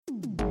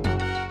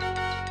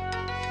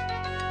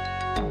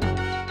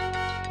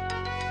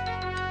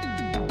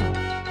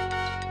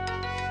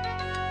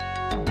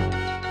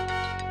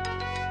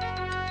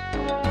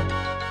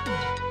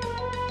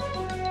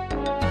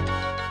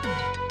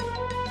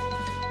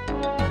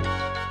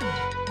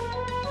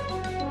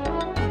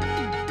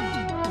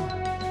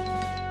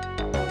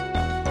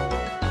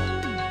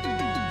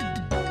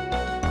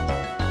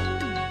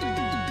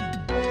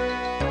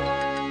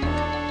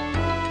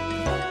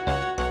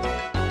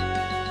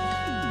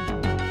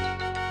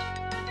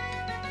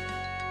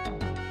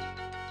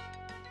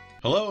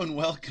Hello and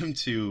welcome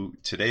to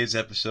today's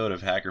episode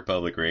of Hacker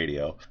Public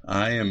Radio.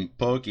 I am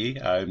Pokey.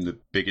 I'm the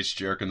biggest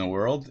jerk in the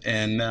world,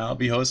 and I'll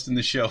be hosting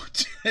the show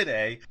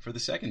today for the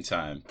second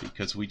time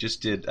because we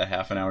just did a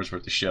half an hour's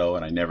worth of show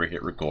and I never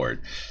hit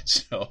record.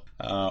 So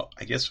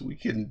I guess we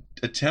can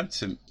attempt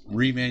to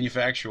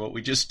remanufacture what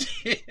we just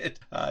did.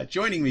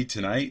 Joining me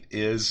tonight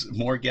is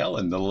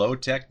Morgellon, the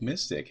low-tech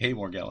mystic. Hey,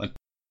 Morgellon.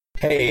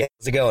 Hey,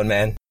 how's it going,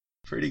 man?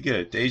 Pretty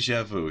good.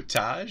 Deja vu.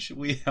 Taj,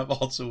 we have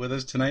also with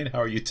us tonight.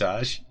 How are you,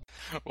 Taj?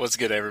 What's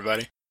good,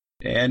 everybody?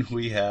 And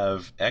we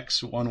have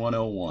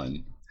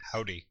X1101.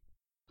 Howdy.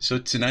 So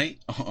tonight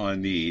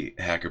on the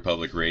Hacker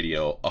Public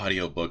Radio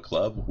Audiobook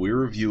Club, we're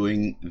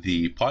reviewing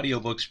the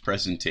Podiobooks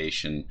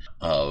presentation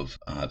of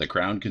The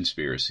Crown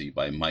Conspiracy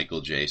by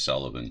Michael J.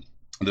 Sullivan.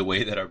 The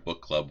way that our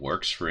book club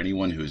works, for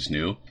anyone who's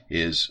new,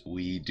 is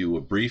we do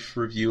a brief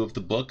review of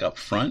the book up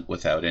front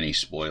without any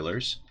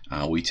spoilers.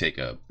 We take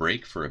a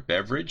break for a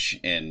beverage,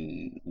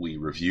 and we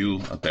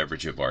review a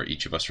beverage of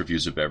each of us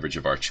reviews a beverage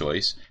of our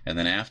choice. And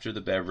then after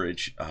the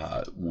beverage,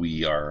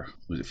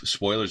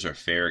 spoilers are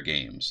fair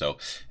game. So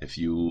if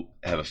you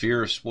have a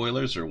fear of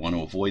spoilers or want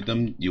to avoid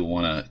them, you'll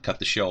want to cut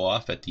the show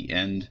off at the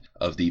end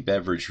of the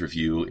beverage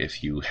review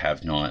if you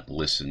have not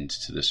listened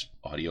to this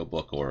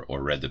audiobook or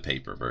read the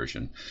paper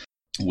version.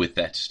 With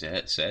that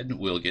said,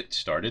 we'll get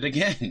started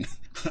again.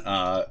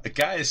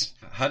 Guys,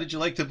 how did you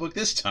like the book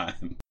this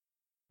time?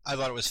 I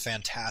thought it was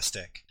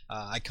fantastic.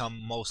 I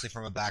come mostly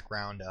from a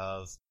background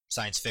of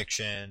science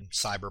fiction,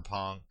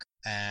 cyberpunk,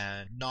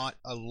 and not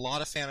a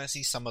lot of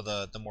fantasy, some of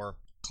the more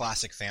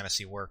classic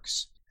fantasy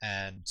works,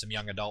 and some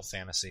young adult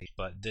fantasy.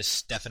 But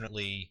this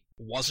definitely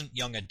wasn't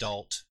young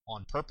adult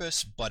on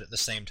purpose, but at the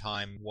same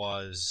time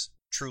was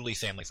truly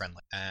family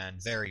friendly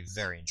and very,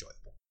 very enjoyable.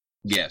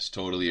 Yes,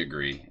 totally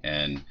agree.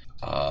 And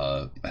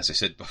as I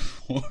said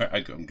before,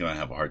 I'm going to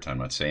have a hard time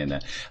not saying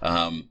that.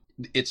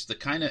 It's a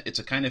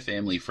kind of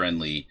family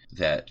friendly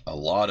that a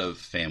lot of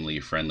family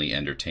friendly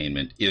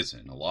entertainment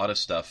isn't. A lot of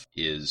stuff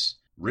is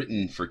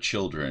written for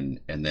children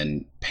and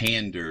then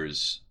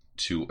panders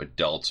to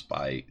adults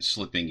by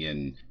slipping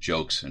in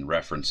jokes and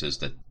references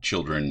that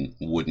children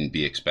wouldn't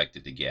be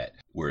expected to get.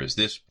 Whereas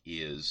this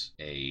is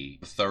a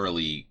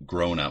thoroughly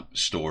grown-up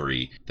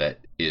story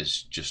that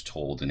is just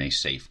told in a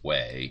safe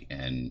way,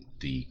 and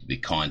the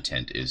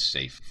content is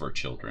safe for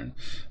children.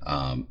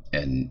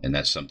 And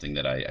that's something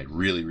that I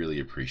really, really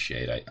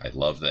appreciate. I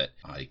love that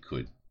I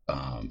could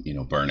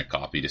burn a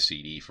copy to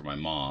CD for my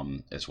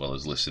mom as well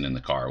as listen in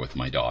the car with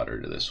my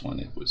daughter to this one.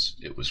 It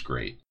was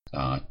great.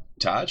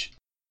 Taj?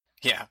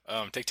 Yeah,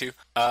 take two.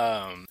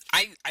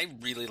 I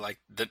really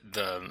liked the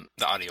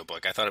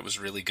audiobook. I thought it was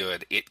really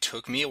good. It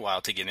took me a while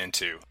to get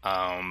into,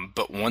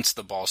 but once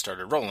the ball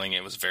started rolling,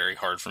 it was very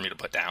hard for me to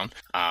put down.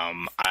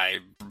 I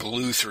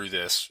blew through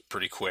this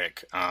pretty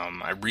quick.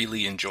 I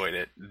really enjoyed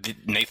it.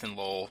 Nathan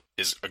Lowell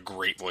is a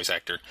great voice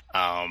actor.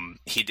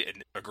 He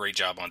did a great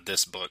job on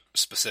this book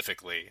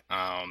specifically.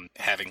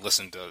 Having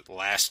listened to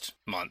last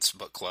month's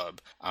book club,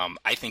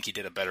 I think he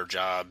did a better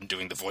job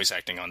doing the voice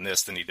acting on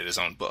this than he did his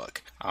own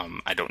book.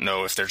 I don't know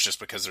if there's just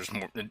because there's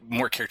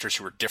more characters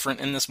who are different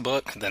in this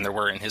book than there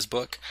were in his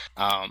book,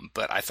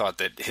 but I thought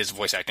that his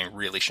voice acting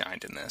really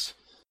shined in this.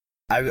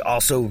 I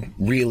also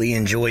really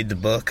enjoyed the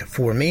book.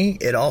 For me,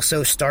 it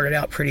also started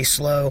out pretty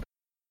slow.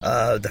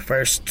 The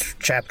first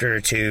chapter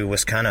or two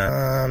was kind of,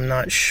 I'm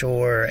not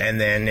sure,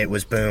 and then it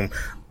was boom,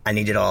 I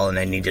need it all, and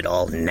I need it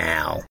all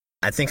now.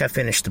 I think I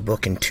finished the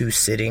book in 2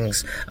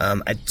 sittings.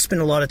 I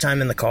spent a lot of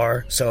time in the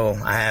car, so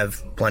I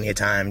have plenty of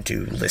time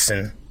to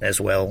listen as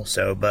well.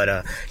 So,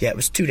 but it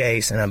was 2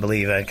 days, and I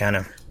believe I kind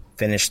of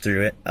finished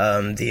through it.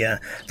 The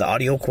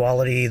audio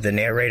quality, the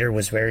narrator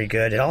was very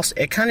good.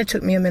 It kind of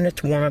took me a minute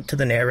to warm up to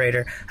the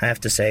narrator. I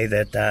have to say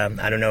that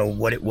I don't know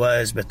what it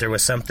was, but there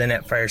was something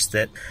at first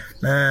that,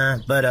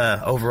 but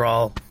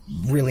overall,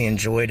 really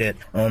enjoyed it.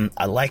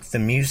 I like the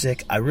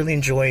music. I really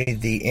enjoy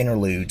the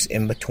interludes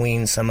in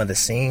between some of the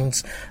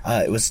scenes.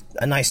 It was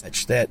a nice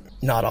touch that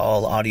not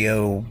all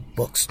audio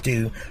books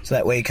do. So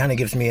that way it kind of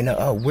gives me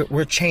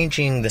we're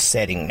changing the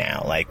setting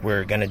now. Like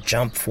we're going to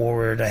jump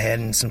forward ahead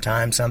in some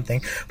time,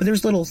 something. But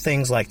there's little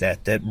things like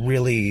that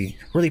really,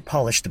 really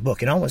polished the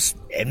book.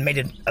 It made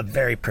it a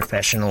very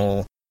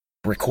professional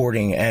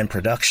recording and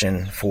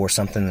production for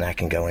something that I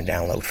can go and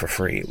download for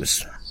free. It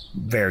was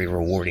very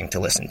rewarding to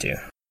listen to.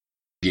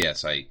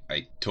 Yes, I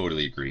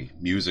totally agree.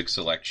 Music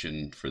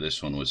selection for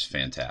this one was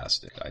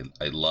fantastic.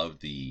 I love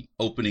the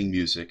opening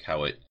music,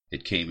 how it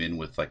came in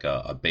with like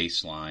a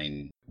bass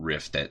line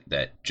riff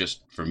that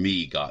just, for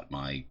me, got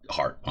my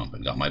heart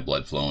pumping, got my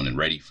blood flowing and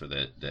ready for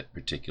that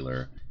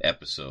particular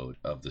episode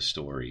of the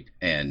story.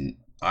 And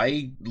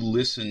I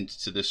listened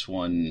to this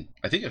one,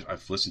 I think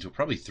I've listened to it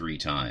probably 3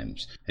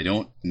 times. I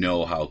don't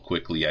know how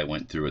quickly I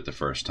went through it the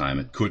first time.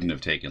 It couldn't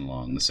have taken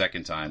long. The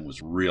second time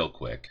was real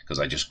quick because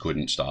I just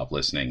couldn't stop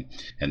listening.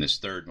 And this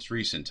third, most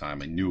recent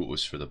time, I knew it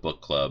was for the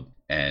book club.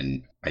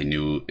 and I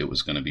knew it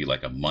was going to be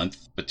like a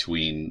month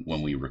between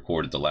when we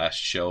recorded the last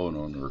show and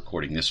when we're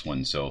recording this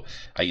one. So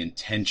I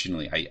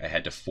intentionally, I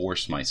had to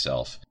force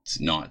myself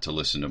not to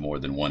listen to more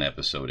than one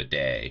episode a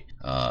day.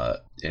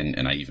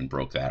 And I even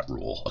broke that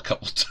rule a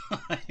couple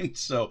times.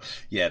 So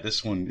yeah,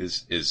 this one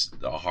is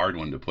a hard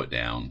one to put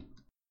down.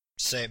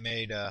 Say it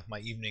made my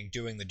evening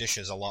doing the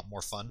dishes a lot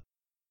more fun.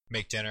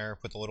 Make dinner,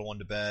 put the little one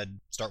to bed,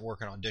 start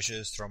working on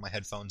dishes, throw my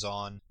headphones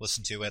on,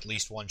 listen to at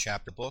least one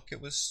chapter book.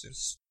 It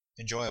was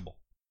enjoyable.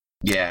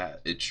 Yeah,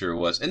 it sure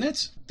was. And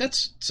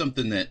that's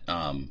something that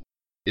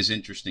is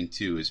interesting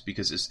too, is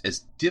because as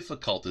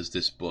difficult as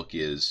this book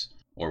is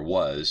or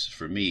was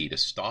for me to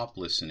stop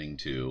listening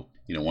to,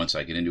 once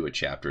I get into a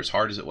chapter, as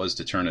hard as it was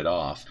to turn it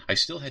off, I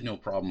still had no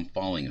problem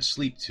falling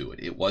asleep to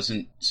it. It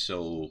wasn't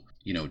so,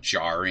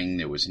 jarring.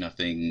 There was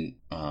nothing,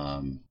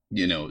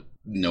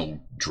 no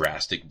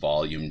drastic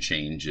volume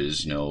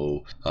changes,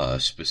 no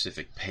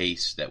specific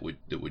pace that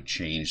would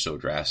change so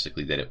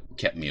drastically that it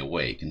kept me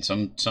awake. And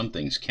some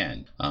things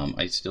can.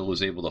 I still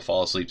was able to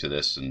fall asleep to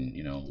this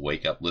and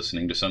wake up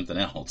listening to something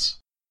else.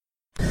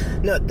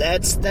 No,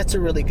 that's a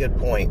really good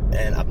point,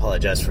 and I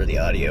apologize for the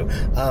audio.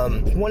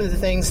 One of the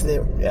things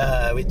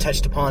that we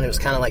touched upon, it was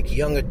kind of like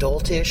young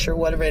adultish or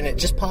whatever, and it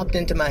just popped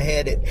into my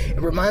head.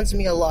 It reminds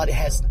me a lot. It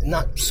has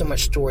not so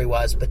much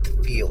story-wise, but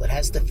the feel. It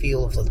has the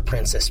feel of The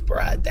Princess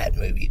Bride, that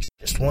movie.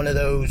 Just one of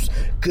those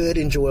good,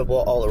 enjoyable,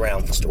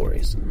 all-around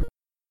stories.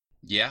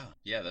 Yeah,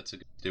 that's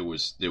there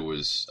was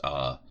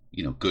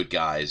good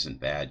guys and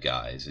bad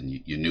guys, and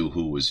you knew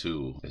who was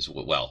who as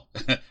well,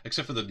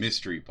 except for the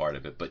mystery part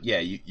of it. But yeah,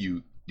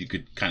 you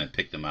could kind of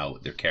pick them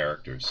out, their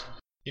characters.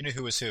 You knew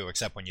who was who,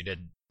 except when you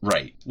didn't.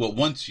 Right. Well,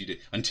 once you did.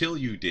 Until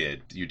you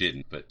did, you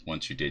didn't. But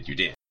once you did, you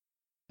did.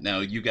 Now,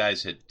 you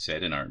guys had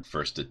said in our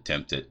first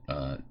attempt at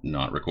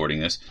not recording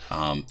this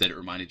that it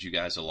reminded you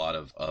guys a lot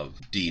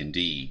of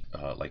D&D,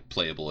 like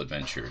playable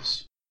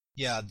adventures.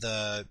 Yeah,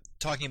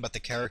 talking about the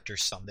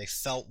characters they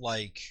felt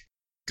like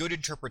good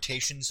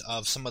interpretations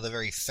of some of the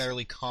very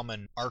fairly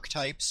common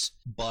archetypes,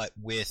 but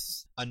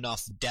with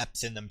enough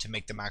depth in them to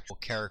make them actual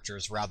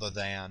characters rather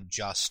than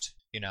just,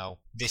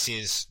 this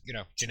is,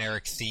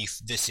 generic thief,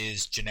 this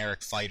is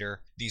generic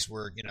fighter. These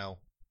were,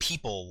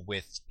 people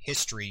with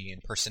history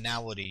and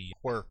personality,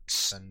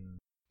 quirks, and...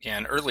 Yeah,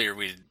 and earlier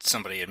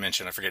somebody had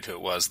mentioned, I forget who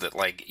it was, that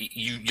like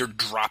you're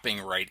dropping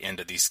right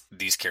into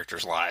these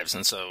characters' lives,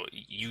 and so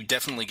you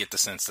definitely get the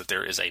sense that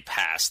there is a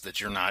past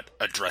that you're not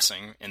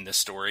addressing in this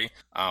story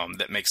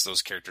that makes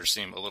those characters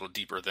seem a little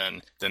deeper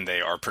than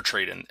they are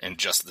portrayed in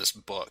just this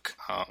book.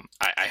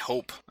 I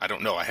hope, I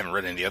don't know, I haven't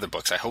read any of the other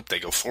books, I hope they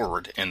go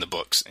forward in the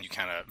books and you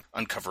kind of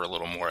uncover a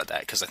little more of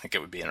that, because I think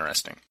it would be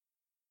interesting.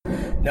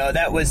 No,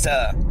 that was,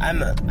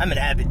 I'm an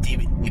avid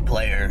D&D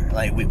player.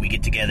 Like, we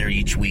get together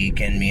each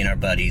week, and me and our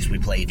buddies, we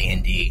play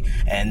D&D,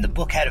 and the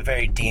book had a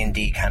very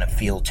D&D kind of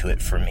feel to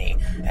it for me.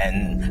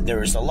 And there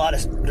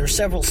were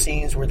several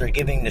scenes where they're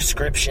giving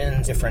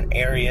descriptions, different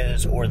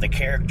areas, or the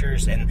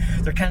characters, and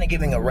they're kind of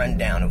giving a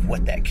rundown of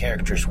what that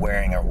character's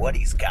wearing or what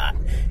he's got.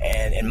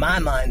 And in my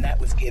mind, that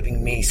was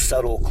giving me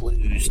subtle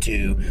clues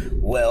to,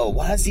 well,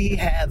 why does he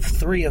have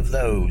 3 of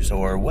those?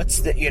 Or what's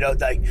the,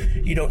 like,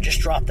 you don't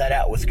just drop that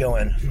out with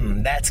going,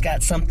 that's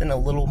got something a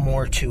little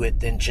more to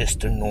it than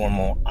just a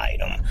normal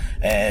item.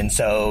 And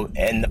so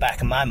in the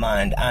back of my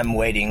mind, I'm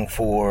waiting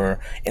for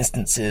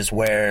instances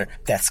where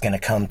that's going to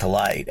come to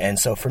light. And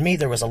so for me,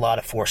 there was a lot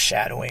of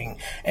foreshadowing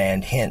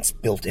and hints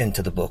built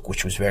into the book,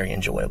 which was very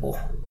enjoyable.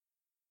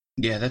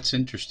 Yeah, that's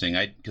interesting.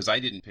 Because I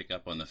didn't pick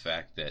up on the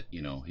fact that,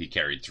 he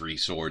carried 3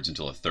 swords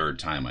until a third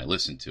time I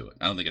listened to it.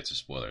 I don't think that's a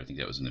spoiler. I think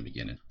that was in the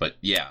beginning. But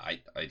yeah, I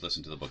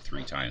listened to the book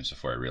 3 times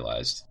before I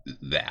realized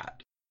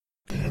that.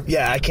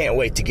 Yeah, I can't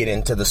wait to get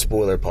into the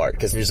spoiler part,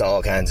 because there's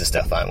all kinds of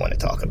stuff I want to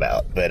talk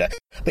about. But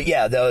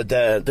yeah,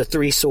 the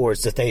 3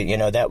 swords that they,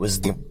 that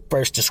was the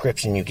first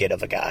description you get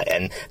of a guy,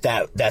 and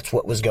that's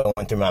what was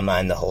going through my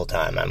mind the whole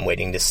time. I'm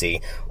waiting to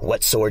see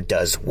what sword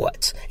does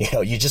what.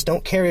 You just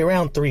don't carry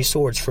around 3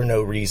 swords for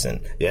no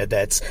reason. Yeah,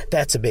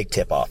 that's a big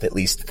tip off, at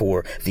least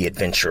for the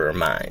adventurer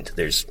mind.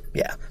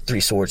 3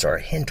 swords are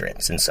a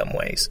hindrance in some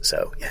ways.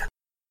 So yeah.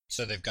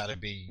 So they've got to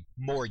be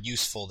more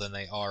useful than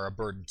they are a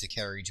burden to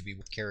carry to be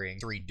carrying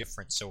 3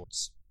 different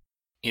swords.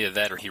 Either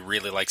that or he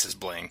really likes his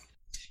bling.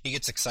 He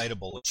gets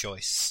excitable with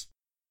choice.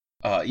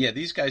 Yeah,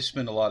 these guys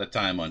spend a lot of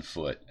time on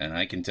foot, and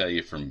I can tell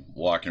you from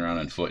walking around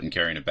on foot and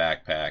carrying a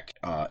backpack,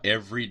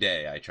 every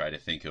day I try to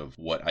think of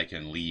what I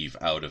can leave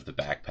out of the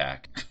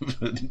backpack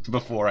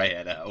before I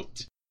head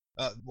out.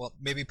 Well,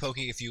 maybe,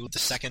 Pokey, if you leave the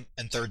 2nd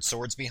and 3rd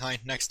swords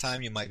behind next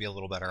time, you might be a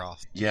little better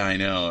off. Yeah, I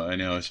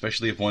know,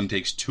 especially if one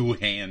takes 2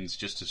 hands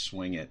just to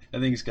swing it. That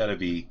thing's got to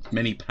be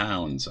many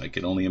pounds, I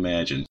can only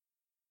imagine.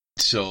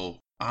 So,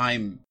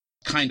 I'm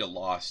kind of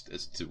lost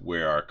as to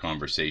where our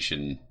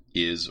conversation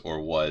is or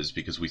was,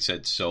 because we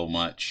said so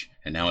much,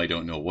 and now I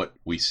don't know what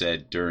we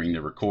said during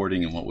the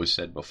recording and what was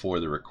said before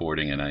the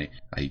recording, and I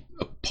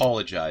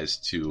apologize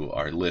to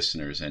our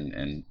listeners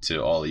and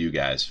to all of you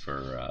guys for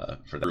the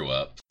screw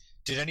up.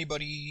 Did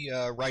anybody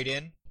write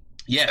in?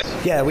 Yes.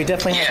 Yeah, we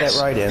definitely had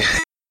that write in.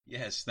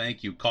 Yes,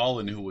 thank you.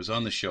 Colin, who was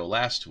on the show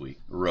last week,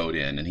 wrote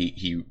in, and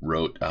he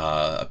wrote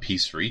a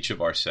piece for each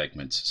of our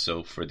segments.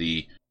 So for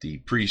the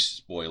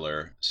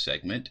pre-spoiler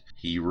segment,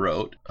 he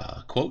wrote,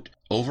 quote,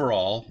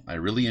 "Overall, I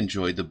really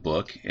enjoyed the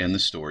book and the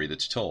story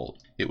that's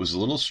told. It was a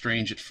little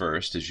strange at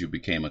first as you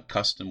became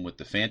accustomed with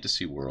the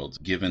fantasy world,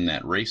 given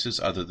that races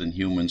other than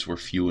humans were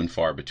few and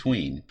far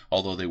between,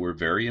 although they were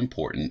very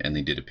important and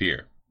they did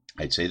appear.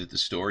 I'd say that the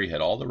story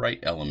had all the right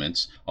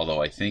elements, although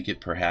I think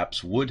it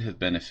perhaps would have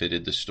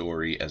benefited the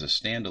story as a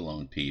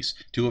standalone piece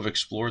to have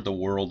explored the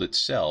world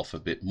itself a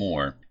bit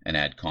more and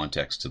add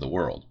context to the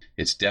world.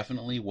 It's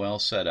definitely well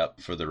set up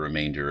for the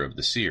remainder of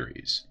the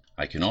series.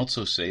 I can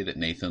also say that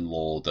Nathan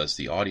Lowell does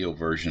the audio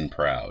version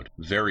proud.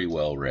 Very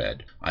well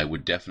read. I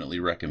would definitely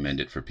recommend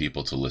it for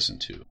people to listen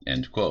to."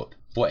 End quote.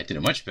 Boy, I did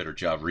a much better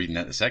job reading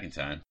that the second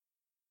time.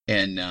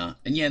 And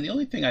the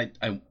only thing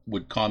I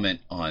would comment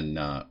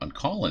on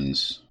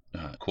Colin's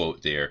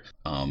quote there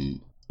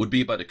would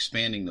be about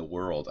expanding the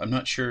world. I'm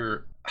not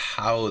sure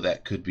how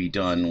that could be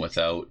done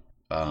without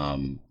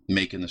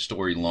making the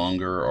story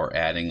longer or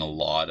adding a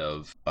lot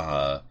of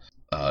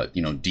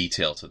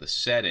detail to the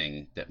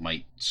setting that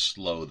might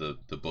slow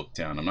the book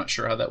down. I'm not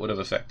sure how that would have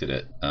affected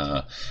it.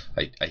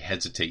 I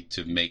hesitate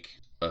to make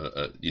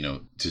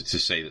to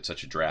say that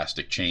such a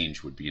drastic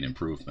change would be an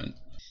improvement.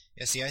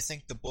 Yeah, see, I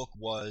think the book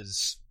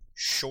was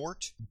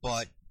short,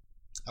 but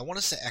I want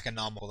to say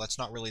economical. That's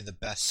not really the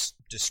best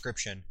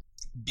description.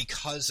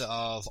 Because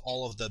of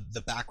all of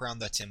the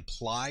background that's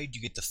implied,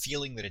 you get the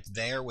feeling that it's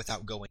there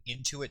without going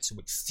into it, so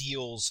it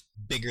feels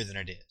bigger than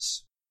it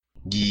is.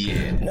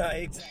 Yeah. No,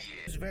 exactly.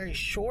 It was very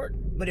short,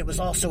 but it was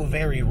also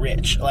very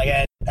rich.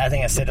 Like I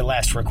think I said it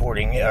last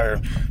recording,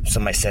 or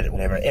somebody said it,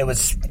 whatever. It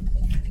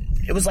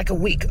was like a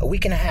week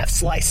and a half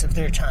slice of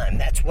their time.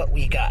 That's what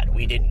we got.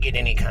 We didn't get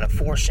any kind of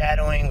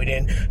foreshadowing. We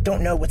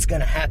don't know what's going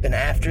to happen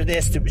after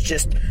this. It was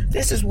just,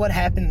 this is what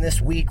happened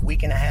this week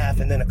and a half,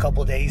 and then a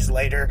couple days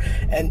later.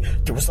 And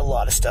there was a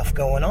lot of stuff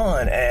going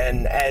on.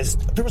 And as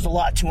there was a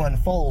lot to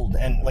unfold,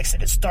 and like I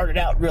said, it started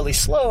out really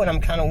slow, and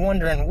I'm kind of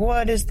wondering,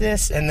 what is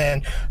this? And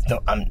then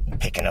I'm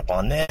picking up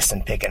on this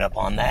and picking up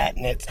on that.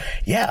 And it's,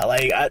 yeah,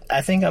 like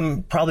I think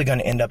I'm probably going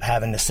to end up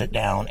having to sit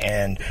down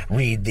and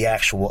read the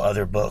actual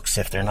other books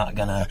if they're not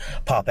going to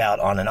pop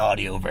out on an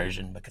audio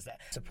version, because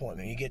that's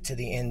disappointment. You get to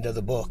the end of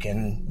the book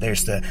and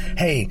there's the,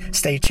 hey,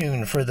 stay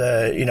tuned for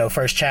the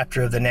first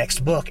chapter of the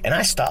next book, and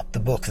I stopped the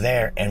book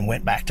there and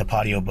went back to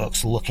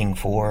audiobooks looking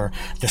for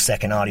the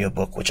second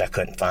audiobook, which I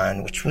couldn't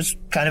find, which was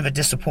kind of a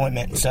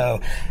disappointment. So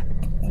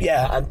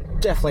yeah, I'm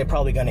definitely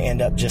probably going to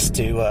end up just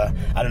to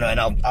I don't know, and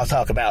I'll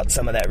talk about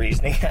some of that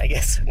reasoning, I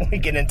guess, when we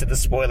get into the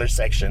spoiler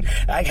section.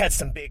 I got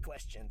some big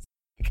questions.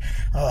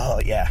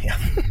 Oh yeah.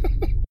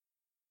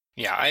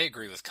 Yeah, I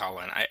agree with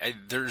Colin.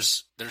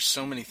 There's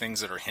so many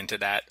things that are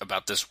hinted at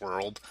about this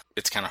world.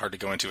 It's kind of hard to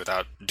go into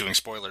without doing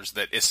spoilers,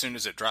 that as soon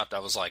as it dropped, I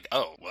was like,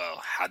 oh,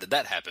 well, how did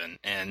that happen?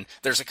 And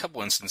there's a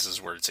couple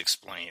instances where it's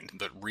explained,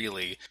 but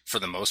really, for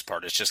the most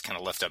part, it's just kind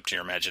of left up to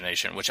your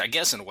imagination, which I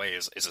guess in a way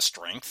is a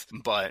strength.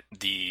 But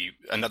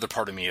another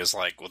part of me is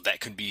like, well, that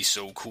could be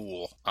so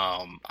cool.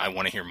 I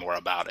want to hear more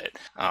about it.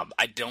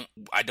 I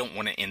don't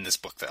want to end this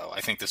book, though.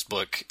 I think this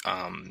book,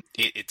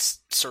 it's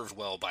served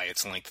well by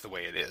its length the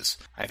way it is.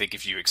 I think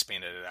if you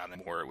expanded it out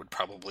more, it would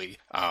probably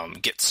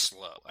get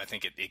slow. I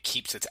think it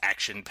keeps its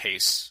action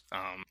pace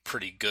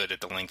pretty good at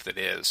the length it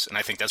is, and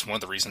I think that's one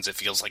of the reasons it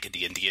feels like a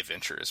D&D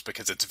adventure, is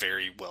because it's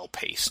very well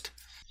paced.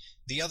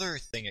 The other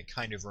thing it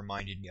kind of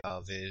reminded me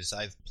of is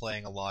I've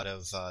playing a lot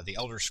of the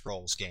Elder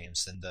Scrolls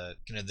games, and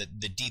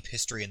the deep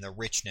history and the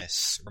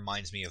richness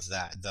reminds me of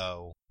that,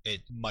 though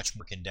it much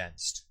more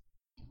condensed.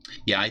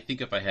 Yeah, I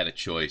think if I had a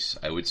choice,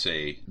 I would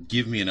say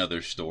give me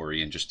another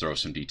story and just throw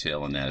some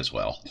detail in that as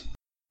well.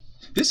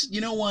 This,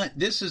 you know what?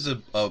 This is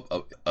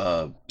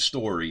a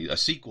story, a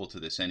sequel to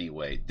this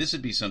anyway. This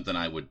would be something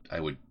I would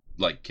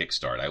like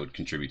kickstart. I would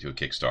contribute to a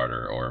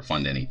Kickstarter or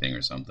fund anything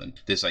or something.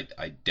 This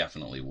I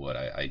definitely would.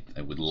 I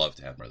would love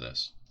to have more of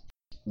this.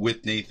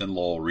 With Nathan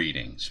Lowell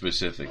reading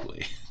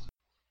specifically.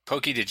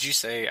 Pokey, did you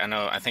say,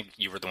 I think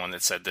you were the one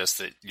that said this,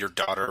 that your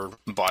daughter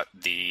bought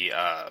the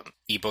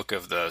ebook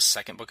of the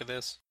second book of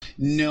this?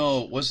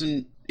 No, it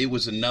wasn't. It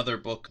was another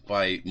book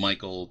by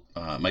Michael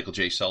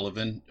J.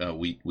 Sullivan.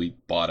 We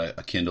bought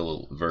a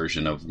Kindle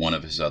version of one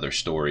of his other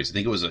stories. I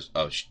think it was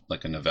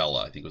like a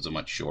novella. I think it was a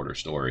much shorter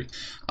story.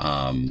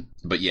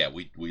 But yeah,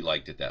 we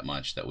liked it that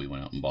much that we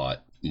went out and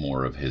bought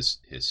more of his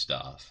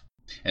stuff.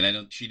 And I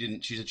know she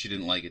said she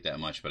didn't like it that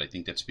much, but I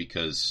think that's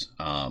because,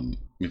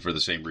 for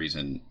the same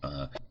reason,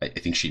 I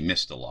think she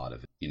missed a lot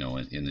of it,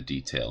 in the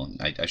detail.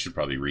 And I should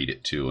probably read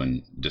it too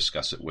and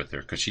discuss it with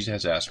her, because she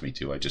has asked me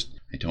to. I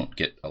don't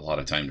get a lot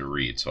of time to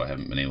read, so I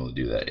haven't been able to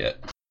do that yet.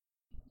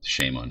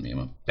 Shame on me. I'm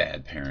a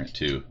bad parent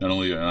too. Not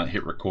only do I not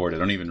hit record, I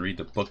don't even read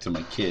the book to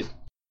my kid.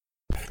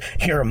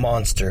 You're a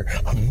monster.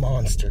 A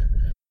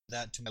monster.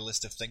 That to my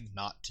list of things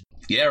not to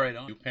do. Yeah, right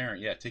on. New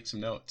parent. Yeah, take some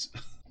notes.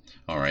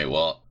 All right.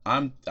 Well,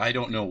 I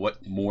don't know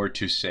what more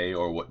to say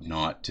or what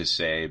not to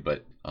say,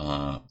 but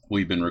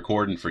we've been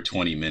recording for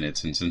 20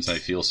 minutes, and since I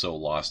feel so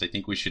lost, I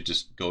think we should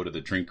just go to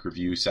the drink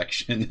review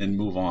section and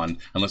move on,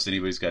 unless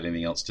anybody's got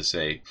anything else to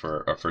say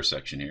for our first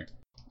section here.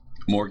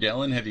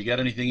 Morgellon, have you got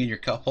anything in your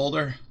cup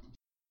holder?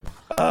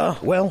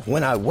 Well,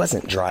 when I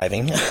wasn't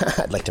driving,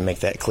 I'd like to make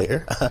that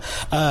clear.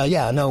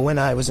 When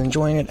I was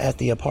enjoying it at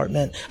the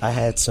apartment, I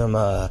had some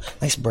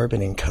nice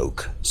bourbon and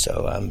Coke,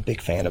 so I'm a big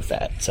fan of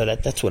that. So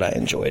that's what I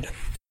enjoyed.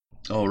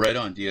 Oh, right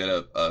on. Do you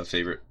have a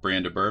favorite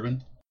brand of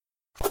bourbon?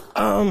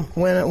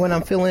 When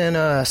I'm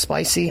feeling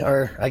spicy,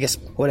 or I guess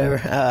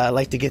whatever, I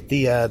like to get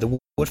the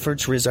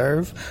Woodford's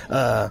Reserve,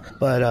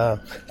 but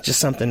just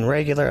something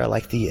regular. I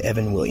like the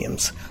Evan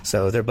Williams.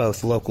 So they're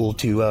both local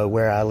to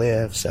where I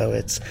live, so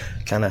it's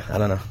kind of, I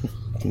don't know,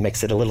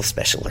 makes it a little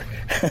specialer.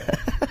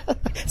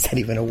 Is that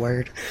even a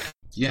word?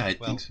 Yeah, I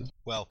think so.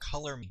 Well,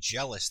 color me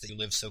jealous that you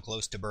live so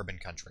close to bourbon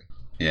country.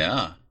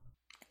 Yeah.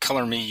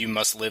 Color me, you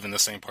must live in the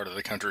same part of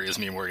the country as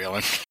me,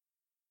 Morgellon.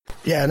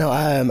 Yeah, no,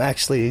 I'm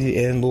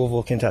actually in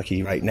Louisville,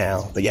 Kentucky right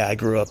now. But yeah, I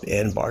grew up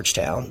in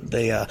Bardstown,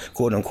 the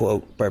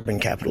quote-unquote bourbon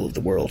capital of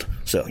the world.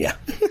 So, yeah.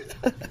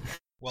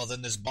 Well,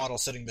 then this bottle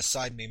sitting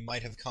beside me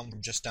might have come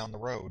from just down the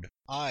road.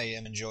 I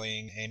am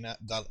enjoying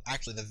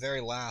the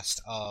very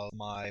last of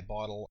my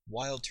bottle,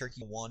 Wild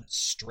Turkey 1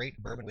 straight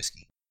bourbon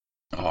whiskey.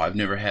 Oh, I've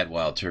never had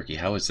Wild Turkey.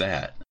 How is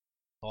that?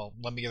 Well,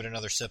 let me give it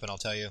another sip and I'll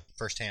tell you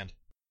firsthand.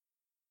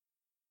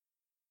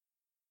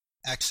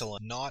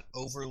 Excellent. Not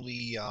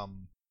overly...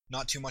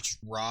 not too much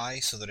rye,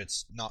 so that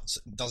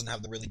doesn't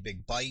have the really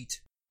big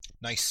bite.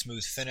 Nice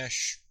smooth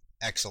finish.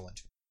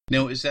 Excellent.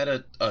 Now, is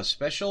that a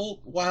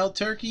special Wild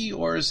Turkey,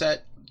 or is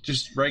that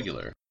just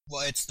regular?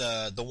 Well, it's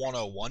the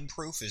 101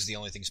 proof is the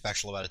only thing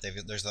special about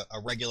it. There's a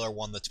regular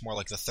one that's more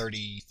like the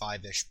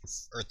 35-ish,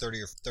 or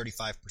 30 or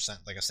 35%,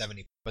 like a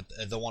 70. But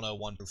the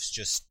 101 proof's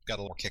just got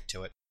a little kick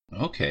to it.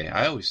 Okay,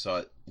 I always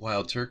thought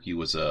Wild Turkey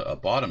was a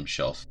bottom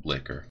shelf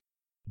liquor.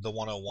 The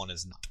 101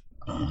 is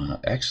not.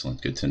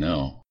 Excellent, good to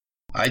know.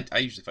 I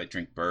usually, if I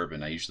drink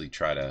bourbon, I usually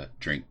try to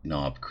drink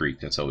Knob Creek.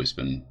 That's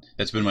been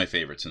my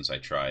favorite since I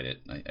tried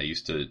it. I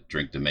used to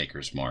drink the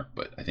Maker's Mark,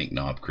 but I think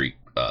Knob Creek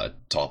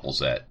topples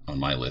that on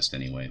my list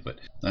anyway. But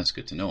that's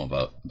good to know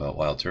about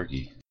Wild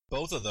Turkey.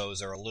 Both of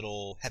those are a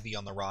little heavy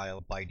on the rye,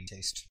 bitey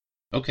taste.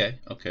 Okay,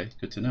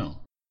 good to know.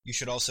 You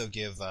should also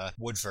give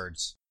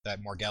Woodford's that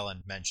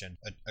Morgellon mentioned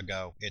a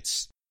go.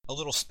 It's a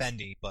little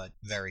spendy, but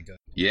very good.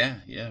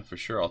 Yeah, for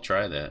sure. I'll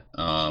try that.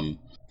 I'm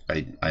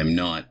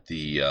not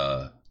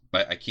the...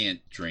 I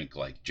can't drink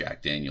like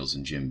Jack Daniels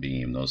and Jim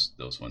Beam.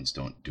 Those ones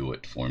don't do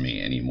it for me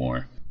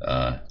anymore.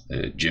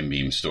 The Jim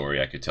Beam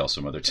story I could tell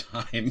some other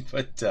time,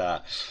 but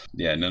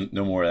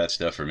no more of that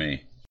stuff for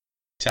me.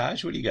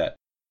 Taj, what do you got?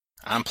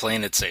 I'm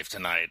playing it safe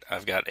tonight.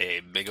 I've got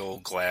a big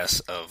old glass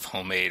of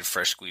homemade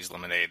fresh squeezed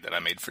lemonade that I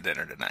made for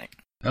dinner tonight.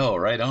 Oh,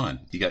 right on.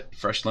 You got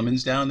fresh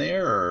lemons down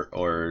there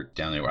or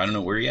down there? I don't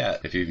know where you're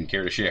at, if you even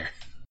care to share.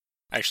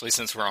 Actually,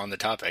 since we're on the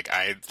topic,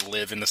 I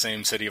live in the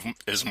same city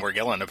as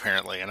Morgellon,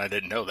 apparently, and I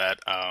didn't know that.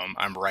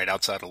 I'm right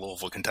outside of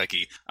Louisville,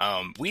 Kentucky.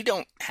 We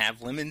don't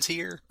have lemons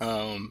here.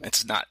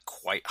 It's not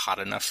quite hot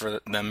enough for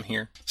them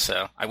here,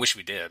 so I wish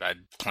we did.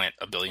 I'd plant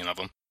a billion of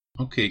them.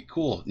 Okay,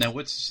 cool. Now,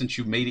 since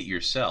you made it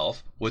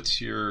yourself,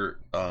 what's your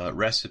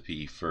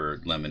recipe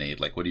for lemonade?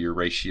 Like, what are your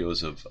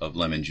ratios of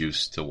lemon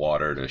juice to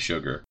water to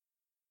sugar?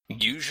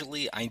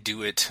 Usually I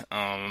do it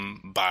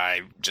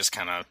by just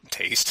kind of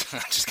taste.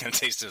 Just kind of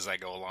taste as I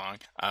go along.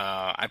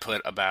 I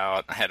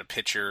had a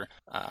pitcher.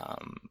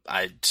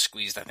 I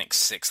squeezed, I think,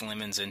 6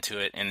 lemons into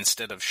it. And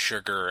instead of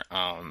sugar,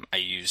 I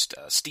used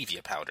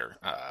stevia powder.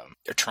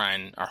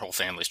 Our whole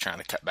family's trying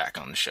to cut back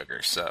on the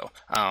sugar. So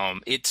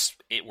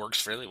it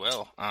works fairly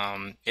well.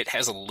 It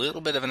has a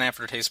little bit of an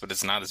aftertaste, but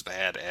it's not as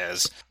bad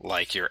as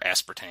like your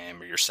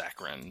aspartame or your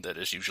saccharin that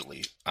is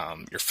usually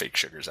your fake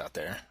sugars out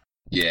there.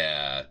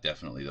 Yeah,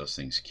 definitely. Those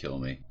things kill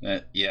me.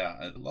 A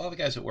lot of the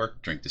guys at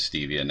work drink the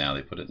stevia now.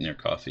 They put it in their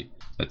coffee.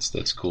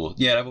 That's cool.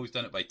 Yeah, I've always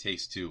done it by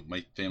taste, too.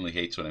 My family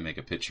hates when I make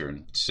a pitcher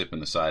and sip in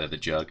the side of the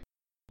jug.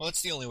 Well,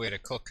 that's the only way to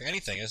cook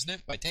anything, isn't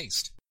it? By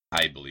taste.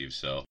 I believe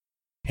so.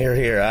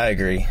 Here, I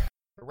agree.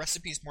 A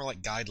recipe's more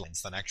like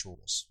guidelines than actual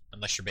rules,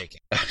 unless you're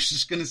baking. I was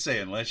just going to say,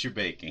 unless you're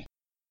baking.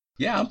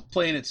 Yeah, I'm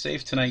playing it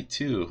safe tonight,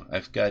 too.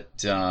 I've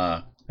got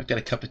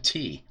a cup of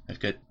tea. I've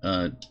got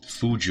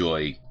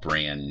Fujoy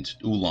brand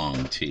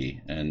oolong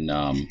tea, and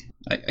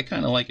I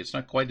kind of like it. It's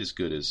not quite as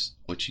good as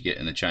what you get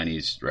in the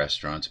Chinese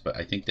restaurants, but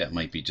I think that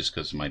might be just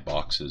because my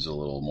box is a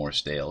little more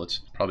stale. It's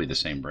probably the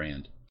same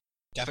brand.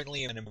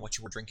 Definitely in what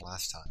you were drinking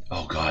last time.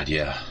 Oh God,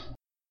 yeah.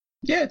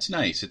 Yeah, it's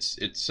nice. It's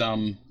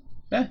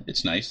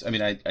nice. I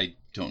mean, I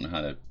don't know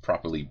how to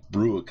properly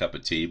brew a cup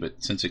of tea,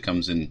 but since it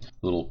comes in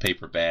little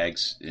paper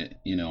bags, I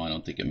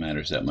don't think it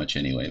matters that much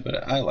anyway.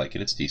 But I like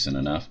it. It's decent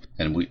enough.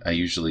 And I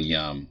usually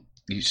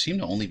you seem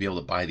to only be able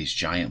to buy these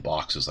giant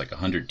boxes, like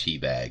 100 tea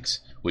bags,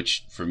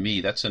 which for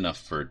me, that's enough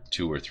for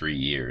 2 or 3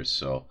 years.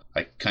 So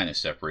I kind of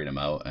separate them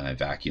out and I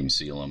vacuum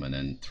seal them and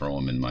then throw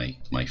them in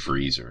my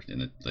freezer,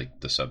 in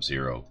the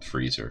Sub-Zero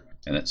freezer.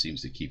 And that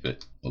seems to keep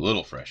it a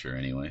little fresher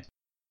anyway.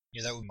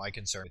 Yeah, that would be my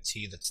concern. A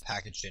tea that's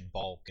packaged in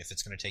bulk, if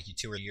it's going to take you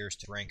 2 or 3 years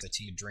to drink, the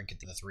tea you drink at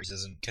the freeze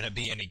isn't going to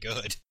be any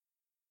good.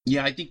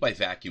 Yeah, I think by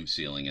vacuum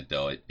sealing it,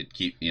 though, it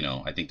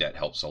I think that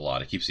helps a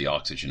lot. It keeps the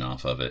oxygen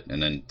off of it,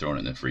 and then throwing it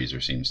in the freezer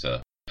seems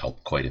to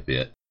help quite a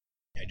bit.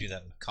 Yeah, I do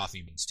that with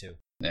coffee beans, too.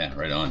 Yeah,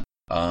 right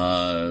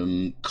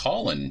on.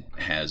 Colin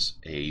has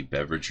a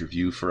beverage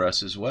review for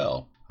us as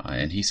well,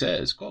 and he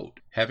says,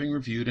 quote, "Having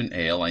reviewed an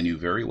ale I knew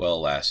very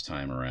well last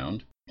time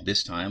around,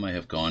 this time I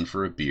have gone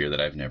for a beer that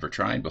I've never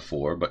tried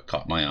before, but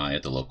caught my eye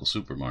at the local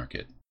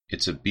supermarket.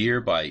 It's a beer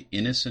by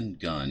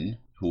Innocent Gun,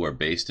 who are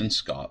based in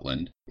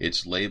Scotland.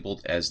 It's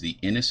labeled as the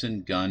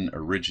Innocent Gun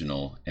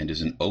Original and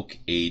is an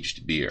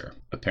oak-aged beer.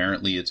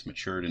 Apparently it's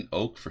matured in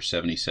oak for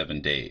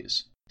 77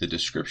 days. The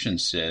description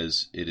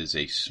says it is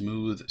a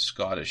smooth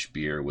Scottish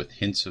beer with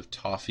hints of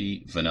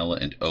toffee, vanilla,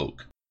 and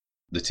oak.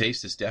 The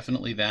taste is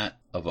definitely that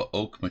of a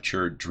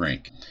oak-matured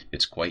drink.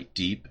 It's quite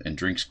deep and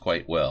drinks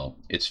quite well.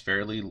 It's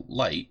fairly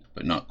light,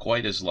 but not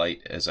quite as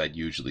light as I'd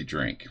usually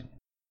drink.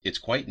 It's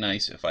quite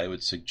nice. If I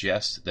would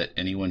suggest that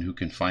anyone who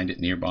can find it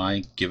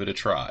nearby, give it a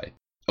try.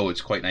 Oh,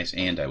 it's quite nice,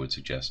 and I would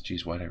suggest.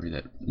 Geez, why did I read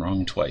that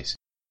wrong twice?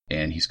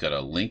 And he's got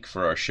a link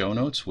for our show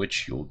notes,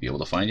 which you'll be able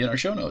to find in our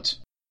show notes.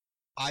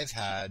 I've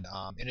had,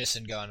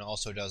 Innocent Gun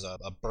also does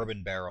a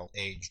bourbon barrel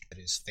aged that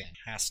is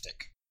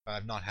fantastic.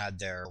 I've not had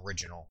their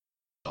original.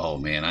 Oh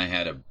man, I've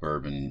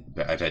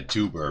had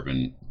 2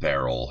 bourbon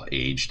barrel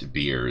aged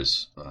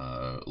beers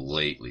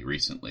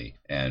recently,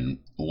 and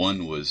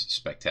one was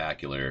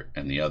spectacular,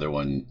 and the other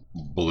one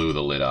blew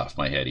the lid off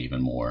my head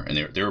even more. And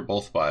they were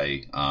both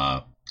by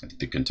I think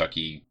the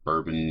Kentucky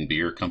Bourbon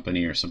Beer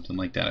Company or something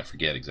like that. I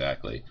forget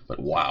exactly, but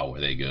wow,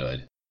 were they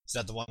good. Is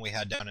that the one we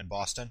had down in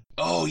Boston?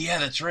 Oh yeah,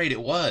 that's right.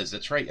 It was.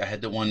 That's right. I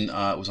had the one.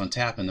 It was on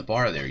tap in the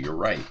bar there. You're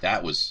right.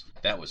 That was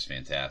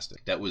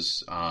fantastic. That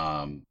was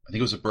I think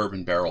it was a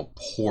bourbon barrel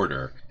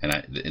porter, and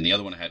the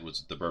other one I had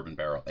was the bourbon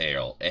barrel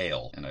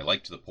ale, and I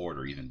liked the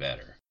porter even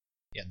better.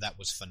 Yeah, that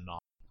was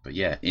phenomenal. But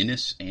yeah,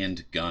 Innis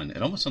and Gun.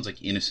 It almost sounds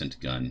like Innocent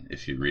Gun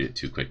if you read it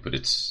too quick, but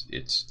it's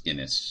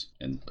Innis.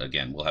 And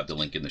again, we'll have the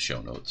link in the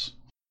show notes.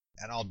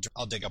 And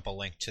I'll dig up a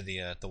link to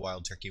the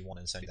Wild Turkey one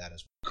and send you that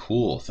as well.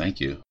 Cool,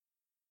 thank you.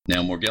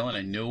 Now, Morgellon,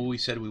 I know we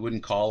said we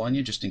wouldn't call on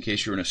you just in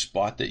case you're in a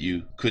spot that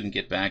you couldn't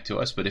get back to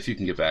us, but if you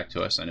can get back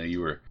to us, I know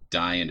you were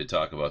dying to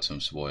talk about some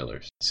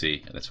spoilers.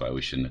 See, that's why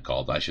we shouldn't have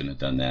called. I shouldn't have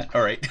done that.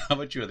 All right, how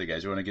about you other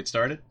guys? You want to get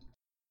started?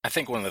 I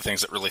think one of the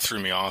things that really threw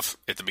me off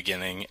at the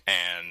beginning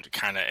and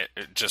kind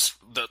of just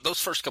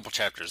those first couple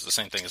chapters, the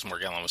same thing as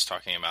Morgellon was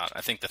talking about,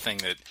 I think the thing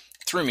that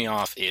threw me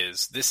off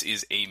is this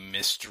is a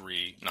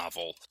mystery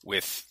novel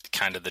with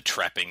kind of the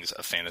trappings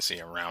of fantasy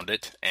around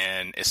it.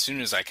 And as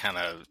soon as I kind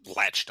of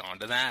latched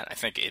onto that, I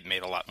think it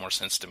made a lot more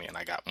sense to me and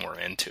I got more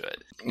into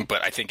it.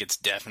 But I think it's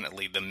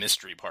definitely the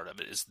mystery part of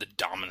it is the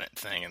dominant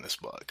thing in this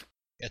book.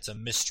 It's a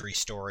mystery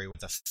story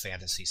with a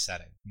fantasy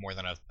setting more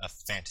than a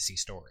fantasy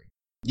story.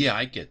 Yeah,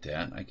 I get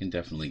that. I can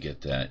definitely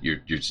get that. You're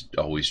just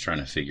always trying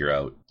to figure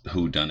out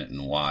who done it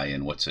and why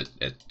and what's at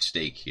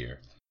stake here.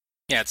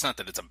 Yeah, it's not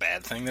that it's a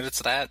bad thing that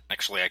it's that.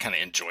 Actually, I kind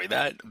of enjoy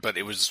that. But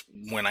it was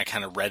when I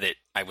kind of read it,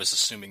 I was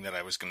assuming that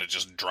I was going to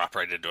just drop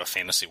right into a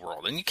fantasy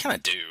world. And you kind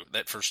of do.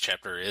 That first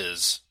chapter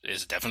is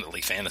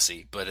definitely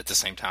fantasy. But at the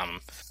same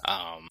time,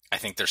 I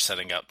think they're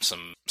setting up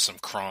some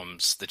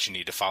crumbs that you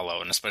need to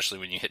follow. And especially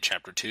when you hit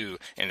chapter 2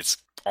 and it's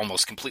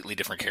almost completely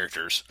different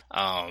characters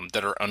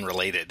that are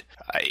unrelated.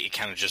 It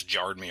kind of just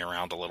jarred me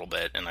around a little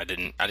bit. And I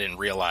didn't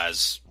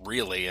realize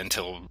really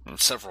until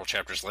several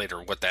chapters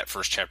later what that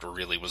first chapter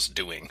really was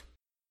doing.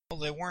 Well,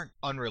 they weren't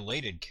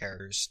unrelated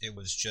characters. It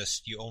was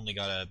just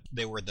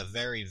they were the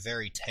very,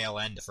 very tail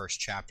end of the first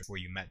chapter before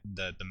you met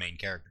the main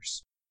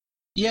characters.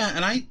 Yeah,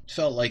 and I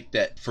felt like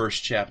that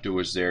first chapter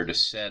was there to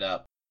set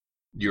up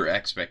your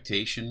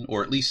expectation,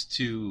 or at least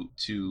to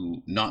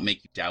not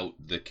make you doubt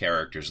the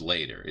characters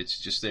later. It's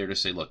just there to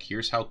say, look,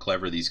 here's how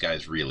clever these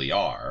guys really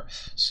are.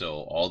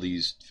 So all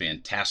these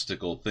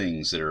fantastical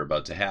things that are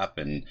about to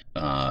happen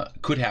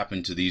could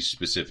happen to these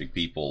specific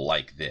people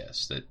like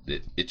this. That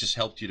it just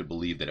helped you to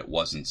believe that it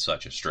wasn't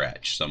such a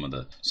stretch. Some of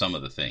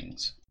the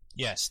things.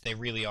 Yes, they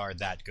really are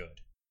that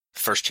good.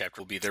 First chapter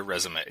will be their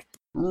resume.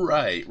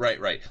 Right.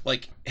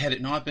 Like, had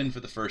it not been for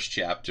the first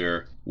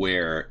chapter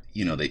where,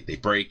 they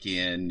break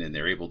in and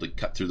they're able to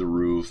cut through the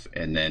roof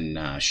and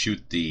then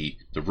shoot the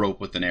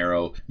rope with an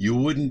arrow, you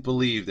wouldn't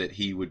believe that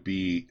he would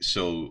be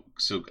so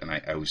and I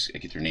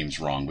get their names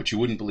wrong, but you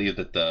wouldn't believe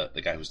that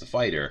the guy who's the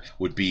fighter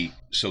would be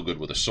so good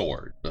with a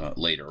sword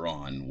later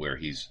on, where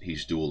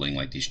he's dueling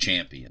like these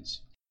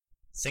champions.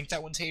 Think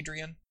that one's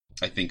Hadrian?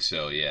 I think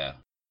so, yeah.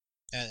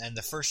 And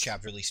the first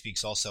chapter really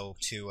speaks also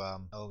to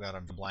I'm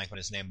blank on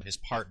his name, but his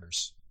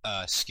partner's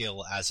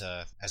skill as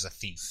a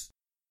thief.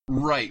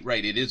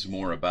 Right. It is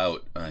more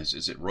about,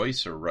 is it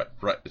Royce or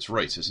it's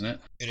Royce, isn't it?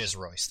 It is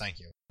Royce, thank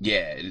you.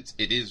 Yeah,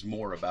 it is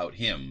more about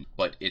him,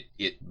 but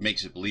it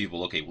makes it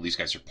believable, okay, well, these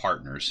guys are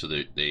partners, so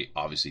they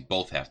obviously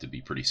both have to be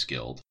pretty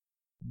skilled.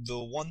 The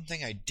one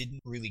thing I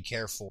didn't really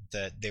care for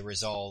that they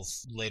resolve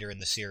later in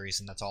the series,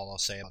 and that's all I'll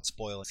say about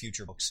spoiling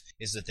future books,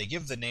 is that they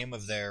give the name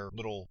of their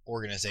little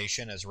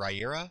organization as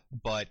Rhaenyra,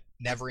 but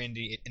never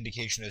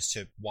indication as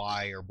to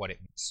why or what it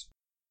means.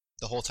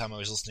 The whole time I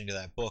was listening to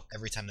that book,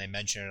 every time they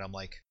mention it, I'm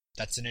like,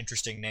 that's an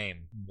interesting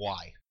name.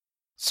 Why?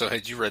 So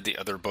had you read the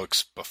other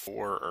books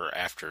before or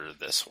after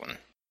this one?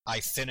 I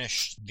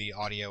finished the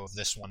audio of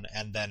this one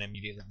and then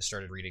immediately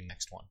started reading the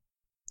next one,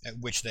 at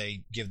which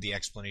they give the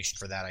explanation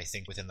for that, I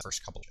think, within the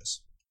first couple of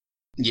pages.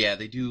 Yeah,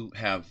 they do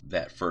have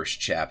that first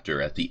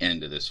chapter at the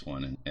end of this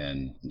one,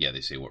 and yeah,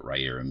 they say what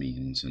Rhaenyra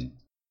means, and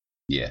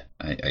yeah,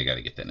 I got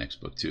to get that next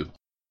book too.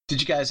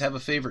 Did you guys have a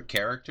favorite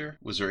character?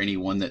 Was there any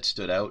one that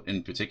stood out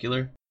in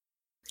particular?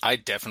 I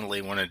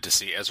definitely wanted to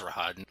see Ezra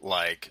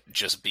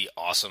just be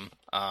awesome.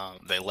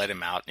 They let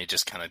him out and he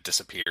just kind of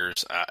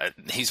disappears.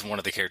 He's one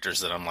of the characters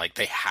that I'm like,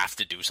 they have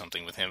to do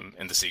something with him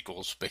in the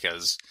sequels,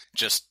 because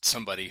just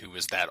somebody who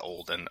is that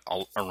old and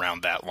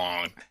around that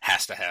long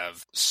has to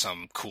have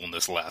some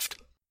coolness left.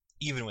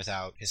 Even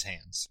without his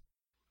hands.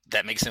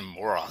 That makes him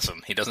more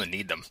awesome. He doesn't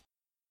need them.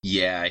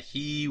 Yeah,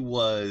 he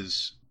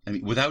was... I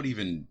mean, without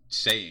even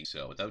saying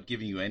so, without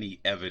giving you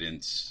any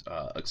evidence,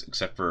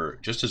 except for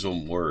just his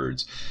own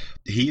words,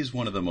 he is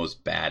one of the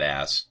most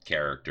badass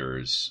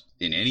characters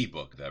in any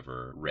book I've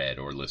ever read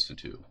or listened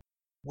to.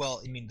 Well,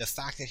 I mean, the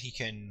fact that he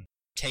can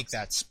take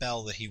that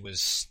spell that he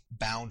was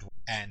bound with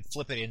and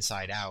flip it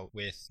inside out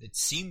with, it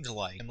seemed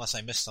like, unless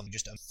I missed something,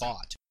 just a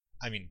thought.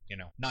 I mean,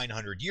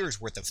 900 years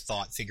worth of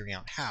thought figuring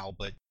out how,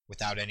 but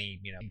without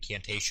any,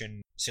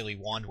 incantation, silly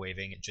wand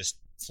waving, it just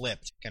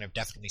flipped. Kind of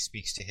definitely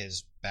speaks to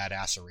his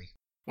badassery.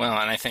 Well,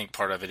 and I think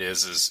part of it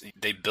is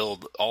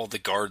all the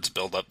guards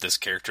build up this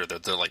character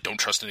that they're like, don't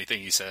trust anything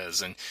he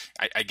says, and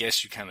I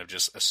guess you kind of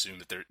just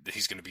assume that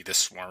he's going to be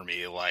this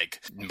swarmy,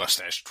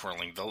 mustache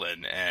twirling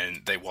villain,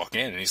 and they walk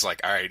in and he's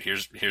like, all right,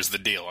 here's the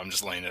deal, I'm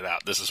just laying it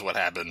out, this is what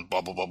happened,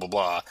 blah blah blah blah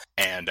blah,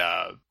 and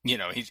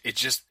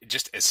it's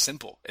just as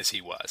simple as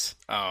he was,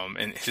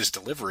 and his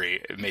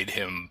delivery made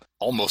him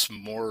almost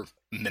more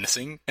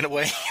menacing in a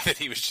way that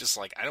he was just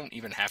like, I don't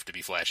even have to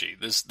be flashy,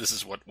 this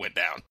is what went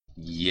down.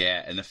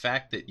 Yeah, and the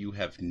fact that you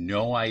have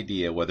no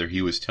idea whether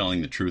he was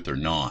telling the truth or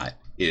not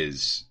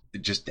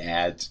just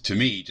adds to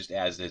his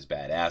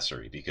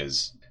badassery,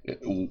 because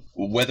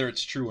whether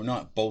it's true or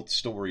not, both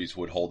stories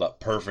would hold up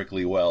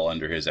perfectly well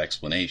under his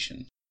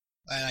explanation.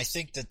 And I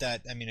think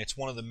it's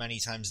one of the many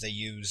times they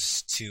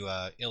use to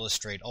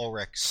illustrate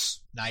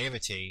Ulrich's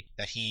naivety,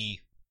 that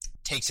he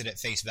takes it at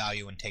face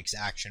value and takes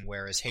action,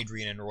 whereas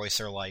Hadrian and Royce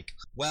are like,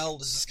 well,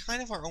 this is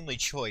kind of our only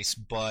choice,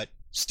 but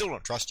still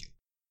don't trust you.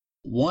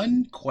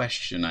 One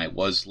question I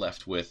was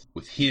left with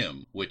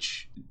him,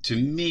 which to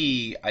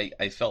me,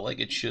 I felt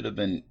like it should have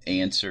been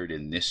answered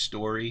in this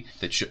story,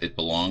 it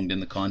belonged in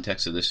the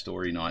context of this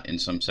story, not in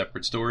some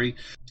separate story,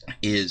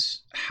 is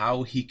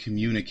how he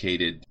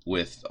communicated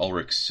with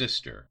Ulrich's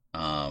sister.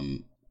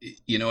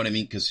 You know what I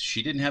mean? Because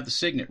she didn't have the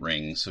signet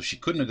ring, so she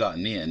couldn't have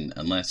gotten in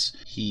unless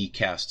he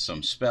cast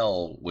some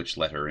spell which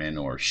let her in,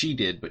 or she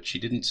did, but she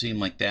didn't seem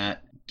like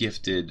that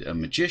gifted a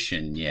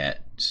magician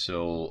yet,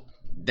 so...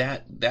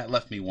 That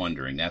left me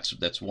wondering.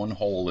 That's one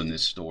hole in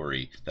this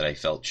story that I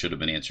felt should have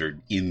been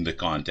answered in the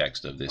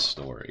context of this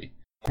story.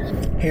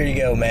 Here you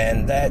go,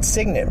 man. That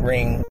signet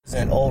ring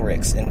wasn't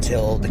Ulrich's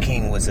until the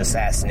king was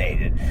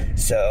assassinated.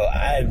 So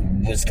I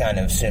was kind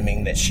of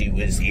assuming that she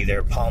was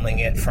either palming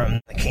it from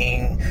the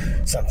king,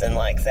 something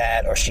like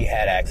that, or she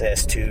had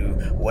access to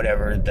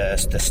whatever the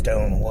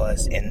stone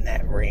was in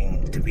that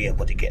ring to be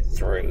able to get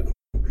through.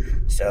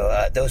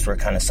 So those were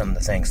kind of some of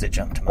the things that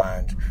jumped to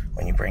mind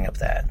when you bring up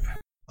that.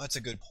 That's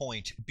a good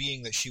point,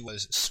 being that she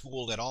was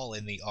schooled at all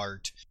in the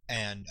art,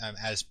 and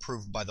as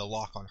proved by the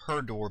lock on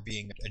her door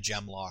being a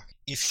gem lock,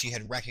 if she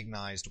had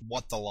recognized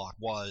what the lock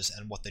was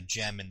and what the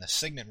gem in the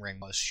signet ring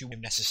was, she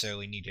wouldn't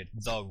necessarily needed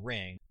the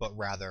ring, but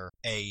rather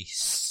a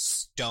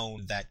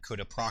stone that could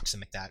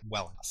approximate that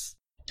well enough.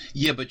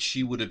 Yeah, but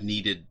she would have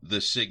needed the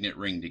signet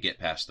ring to get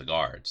past the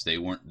guards. They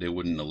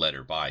wouldn't have let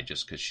her by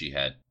just because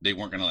they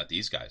weren't going to let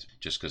these guys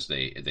just because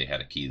they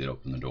had a key that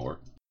opened the door.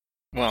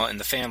 Well, and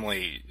the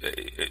family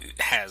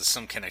has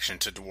some connection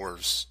to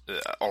dwarves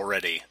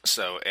already,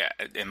 so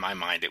in my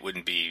mind it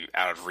wouldn't be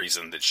out of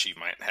reason that she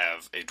might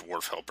have a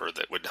dwarf helper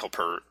that would help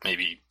her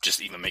maybe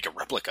just even make a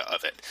replica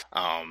of it,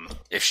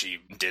 if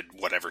she did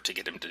whatever to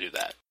get him to do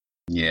that.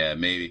 Yeah,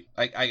 maybe.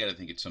 I gotta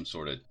think it's some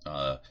sort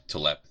of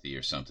telepathy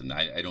or something.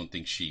 I don't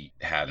think she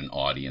had an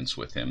audience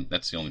with him.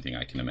 That's the only thing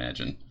I can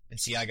imagine. And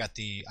see, I got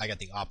the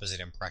opposite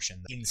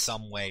impression. In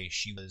some way,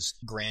 she was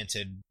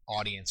granted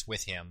audience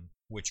with him,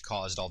 which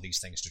caused all these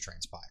things to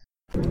transpire.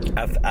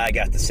 I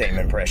got the same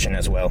impression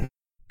as well.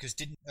 Because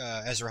didn't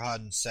Ezra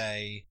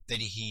say that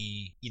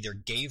he either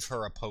gave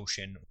her a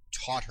potion or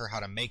taught her how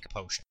to make a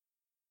potion?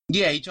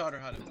 Yeah, he taught her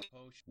how to make a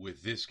potion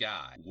with this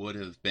guy. Would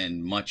have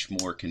been much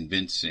more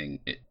convincing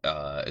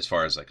as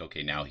far as like,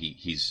 okay, now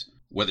he's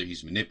whether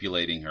he's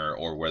manipulating her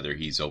or whether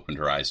he's opened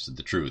her eyes to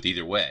the truth.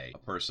 Either way, a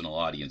personal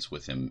audience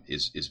with him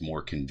is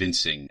more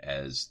convincing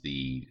as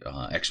the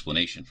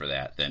explanation for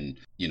that than,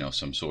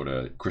 some sort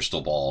of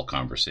crystal ball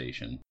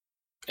conversation.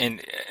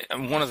 And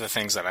one of the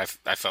things that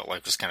I felt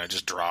like was kind of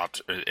just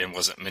dropped and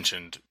wasn't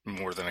mentioned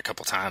more than a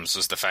couple times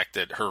was the fact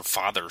that her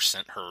father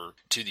sent her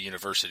to the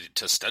university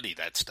to study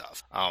that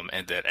stuff,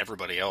 and that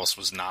everybody else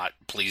was not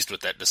pleased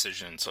with that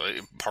decision. So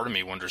part of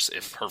me wonders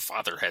if her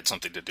father had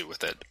something to do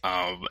with it,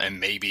 and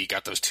maybe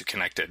got those two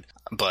connected.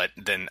 But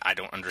then I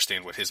don't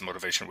understand what his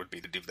motivation would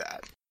be to do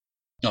that.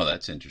 Oh,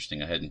 that's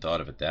interesting. I hadn't thought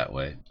of it that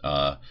way.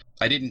 I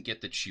didn't get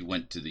that she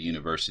went to the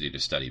university to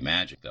study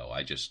magic, though.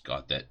 I just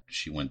got that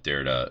she went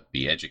there to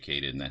be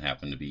educated, and that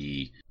happened to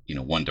be,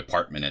 one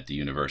department at the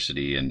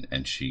university,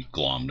 and she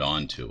glommed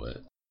onto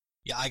it.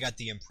 Yeah, I got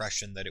the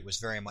impression that it was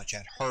very much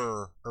at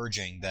her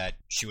urging that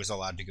she was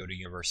allowed to go to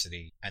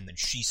university, and then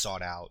she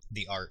sought out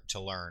the art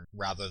to learn,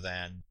 rather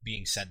than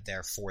being sent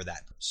there for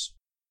that purpose.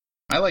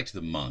 I liked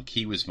the monk.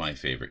 He was my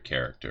favorite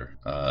character.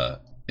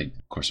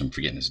 Of course, I'm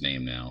forgetting his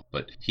name now,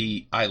 but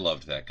I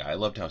loved that guy. I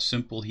loved how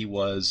simple he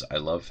was. I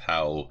loved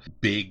how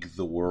big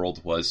the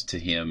world was to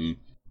him,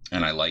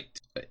 and I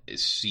liked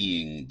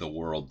seeing the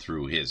world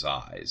through his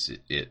eyes.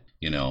 It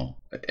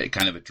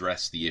kind of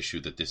addressed the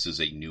issue that this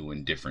is a new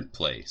and different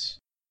place.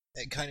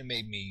 It kind of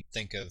made me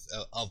think of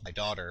my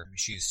daughter.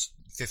 She's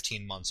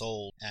 15 months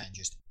old, and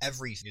just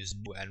everything is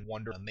new and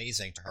wonderful,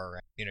 amazing to her.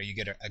 You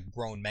get a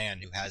grown man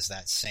who has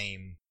that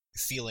same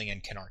feeling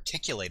and can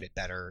articulate it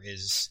better.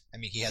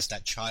 He has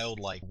that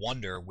childlike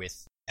wonder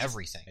with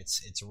everything.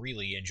 It's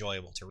really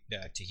enjoyable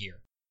to hear.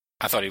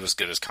 I thought he was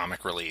good as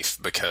comic relief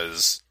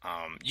because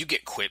you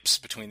get quips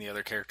between the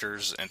other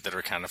characters that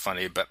are kind of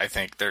funny, but I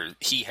think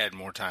he had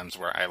more times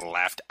where I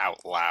laughed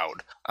out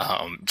loud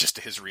just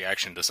his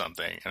reaction to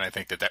something, and I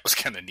think that was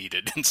kind of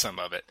needed in some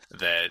of it,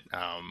 that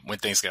when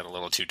things got a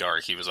little too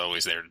dark, he was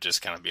always there to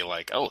just kind of be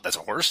like, oh, that's a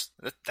horse?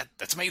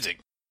 That's amazing.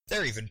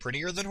 They're even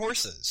prettier than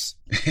horses.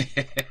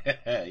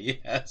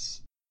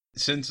 Yes.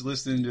 Since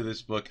listening to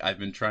this book, I've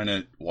been trying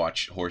to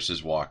watch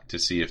horses walk to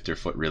see if their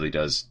foot really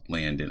does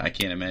land, and I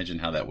can't imagine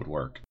how that would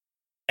work.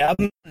 I'm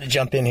going to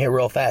jump in here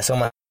real fast. I'm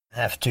going to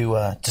have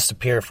to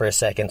disappear for a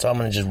second, so I'm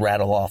going to just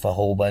rattle off a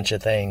whole bunch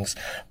of things.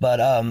 But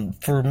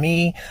for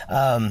me,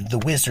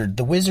 the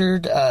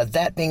wizard,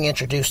 that being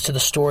introduced to the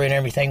story and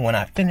everything, when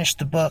I finished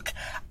the book,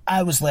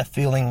 I was left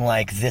feeling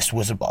like this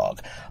was a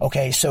bog.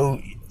 Okay,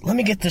 so let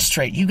me get this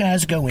straight. You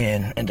guys go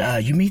in,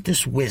 and you meet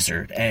this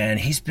wizard, and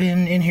he's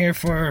been in here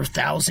for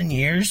 1,000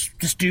 years.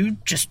 This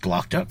dude just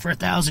locked up for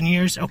 1,000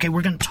 years. Okay,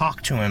 we're going to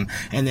talk to him,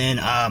 and then,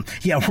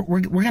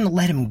 we're going to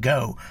let him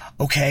go.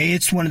 Okay,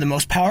 it's one of the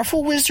most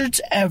powerful wizards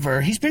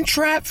ever. He's been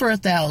trapped for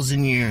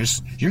 1,000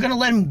 years. You're going to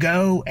let him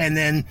go, and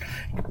then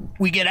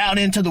we get out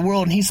into the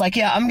world, and he's like,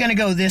 yeah, I'm going to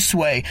go this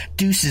way.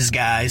 Deuces,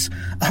 guys.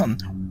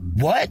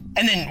 What?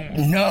 And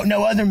then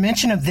no other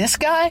mention of this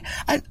guy?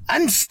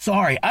 I'm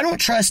sorry. I don't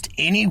trust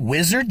any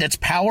wizard that's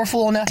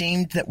powerful enough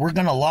that we're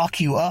going to lock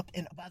you up.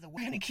 And by the way,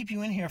 we're going to keep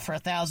you in here for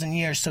 1,000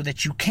 years so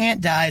that you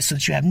can't die, so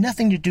that you have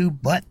nothing to do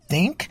but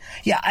think.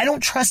 Yeah, I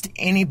don't trust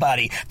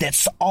anybody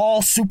that's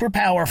all super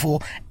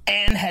powerful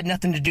and had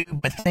nothing to do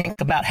but think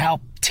about how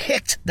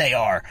ticked they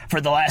are for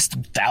the last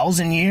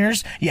 1,000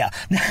 years. Yeah,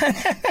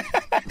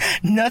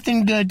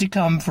 nothing good to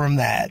come from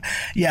that.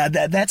 Yeah,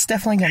 that's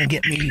definitely going to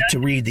get me to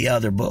read the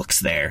other books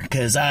there,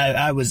 because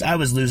I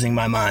was losing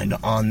my mind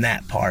on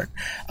that part.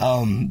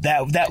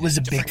 That was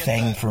a big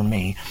thing for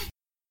me.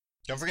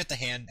 Don't forget the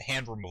hand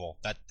removal.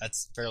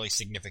 That's fairly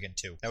significant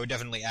too. That would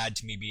definitely add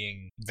to me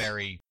being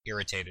very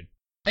irritated.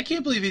 I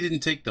can't believe he didn't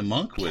take the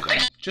monk with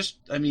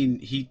him.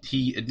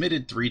 He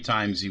admitted 3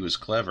 times he was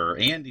clever,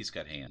 and he's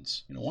got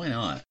hands. Why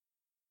not?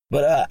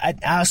 But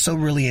I also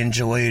really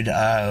enjoyed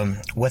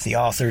what the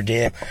author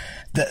did.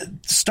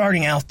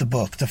 Starting out the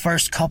book, the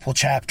first couple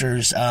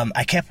chapters,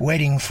 I kept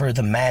waiting for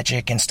the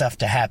magic and stuff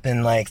to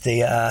happen. Like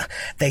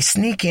they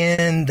sneak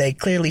in, they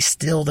clearly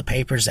steal the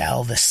papers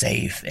out of the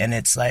safe, and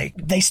it's like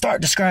they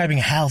start describing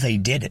how they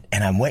did it,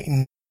 and I'm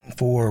waiting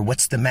for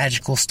what's the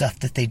magical stuff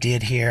that they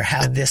did here,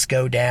 how did this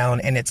go down,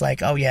 and it's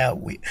like, oh yeah,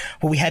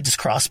 we had this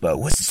crossbow.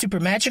 Was it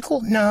super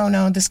magical?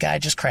 No, this guy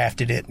just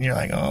crafted it. And you're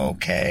like,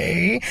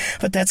 okay,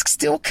 but that's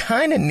still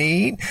kind of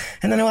neat.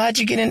 And then, how'd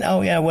you get in?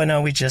 Oh yeah, well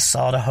no, we just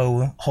sawed a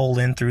hole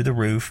in through the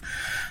roof.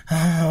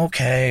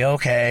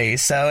 Okay.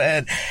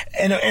 So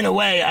in a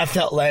way, I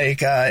felt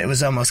like it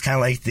was almost kind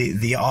of like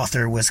the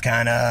author was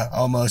kind of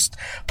almost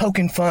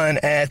poking fun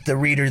at the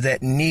reader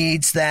that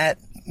needs that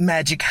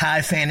magic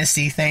high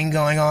fantasy thing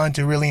going on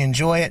to really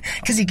enjoy it,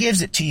 because he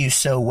gives it to you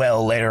so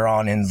well later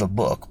on in the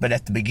book. But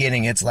at the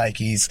beginning, it's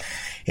like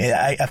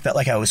I felt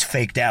like I was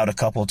faked out a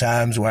couple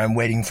times where I'm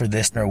waiting for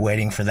this or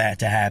waiting for that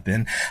to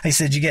happen. They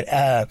said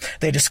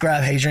they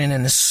describe Hadrian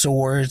and his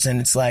swords, and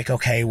it's like,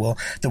 okay, well,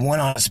 the one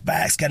on his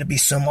back's got to be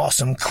some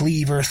awesome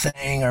cleaver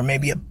thing, or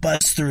maybe it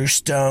busts through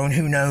stone.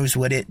 Who knows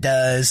what it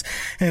does?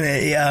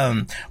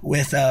 And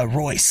with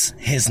Royce,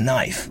 his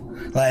knife,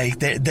 like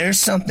there's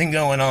something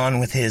going on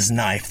with his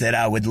knife that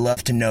I would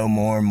love to know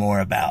more and more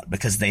about,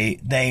 because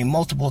they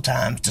multiple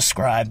times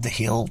describe the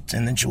hilt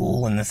and the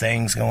jewel and the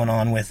things going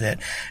on with it.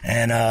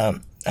 And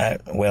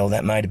well,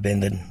 that might have been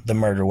the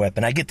murder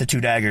weapon. I get the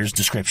 2 daggers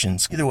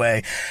descriptions. Either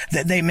way,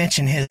 they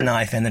mention his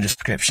knife in the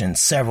description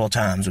several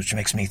times, which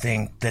makes me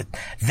think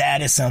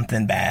that is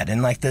something bad.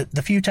 And like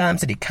the few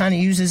times that he kind of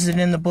uses it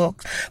in the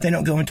book, they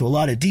don't go into a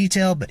lot of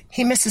detail, but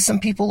he messes some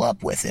people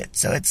up with it.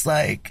 So it's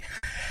like,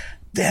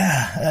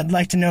 yeah, I'd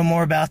like to know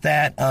more about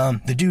that.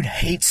 The dude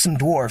hates some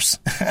dwarfs.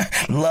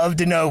 Love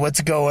to know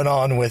what's going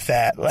on with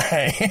that.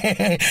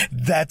 Like,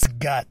 that's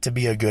got to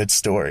be a good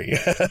story.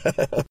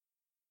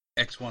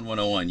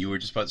 X1101, you were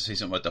just about to say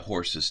something about the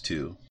horses,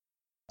 too.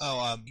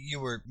 Oh, you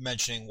were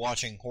mentioning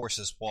watching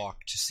horses walk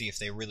to see if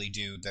they really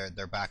do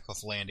their back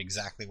hoof land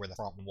exactly where the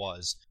front one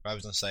was. What I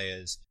was going to say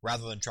is,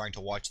 rather than trying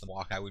to watch them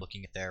walk, I would be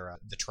looking at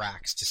the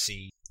tracks to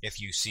see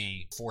if you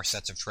see 4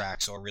 sets of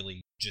tracks or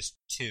really just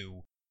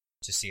 2,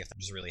 to see if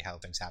that's really how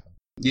things happen.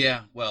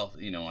 Yeah, well,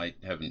 I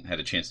haven't had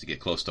a chance to get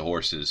close to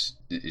horses,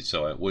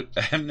 so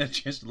I haven't had a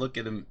chance to look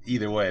at them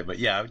either way. But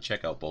yeah, I would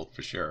check out both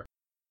for sure.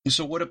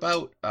 So what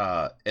about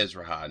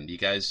Ezra Hodden? Do you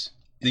guys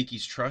think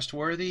he's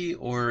trustworthy,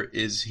 or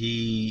is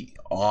he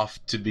off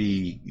to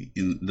be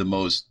the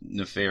most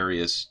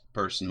nefarious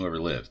person who ever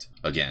lived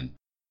again?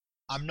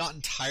 I'm not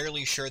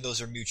entirely sure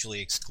those are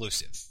mutually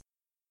exclusive.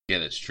 Yeah,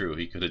 that's true.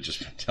 He could have just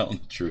been telling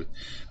the truth.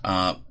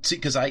 See,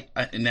 because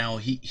now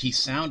he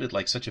sounded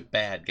like such a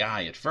bad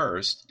guy at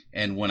first,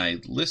 and when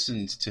I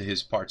listened to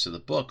his parts of the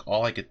book,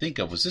 all I could think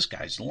of was, this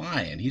guy's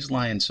lying. He's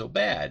lying so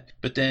bad.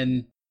 But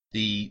then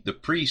the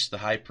priest, the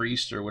high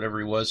priest or whatever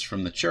he was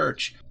from the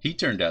church, he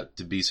turned out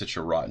to be such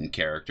a rotten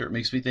character. It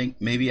makes me think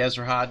maybe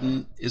Ezra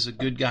Hodden is a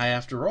good guy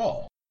after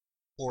all.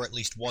 Or at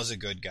least was a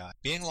good guy.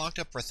 Being locked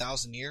up for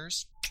 1,000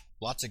 years,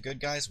 lots of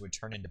good guys would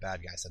turn into bad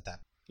guys at that.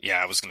 Yeah,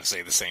 I was going to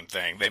say the same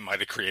thing. They might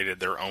have created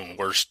their own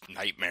worst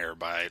nightmare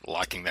by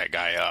locking that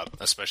guy up.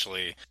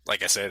 Especially,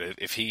 like I said,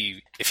 if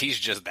he's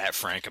just that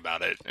frank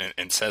about it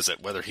and says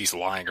it, whether he's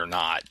lying or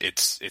not,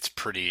 it's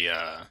pretty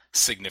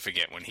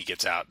significant when he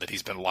gets out that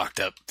he's been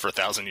locked up for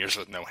 1,000 years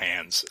with no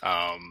hands.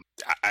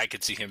 I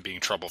could see him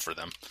being trouble for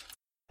them.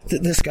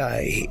 This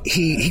guy,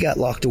 he got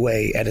locked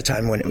away at a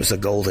time when it was a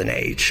golden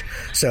age.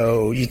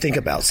 So you think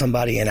about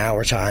somebody in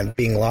our time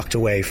being locked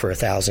away for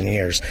 1,000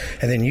 years,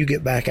 and then you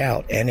get back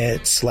out and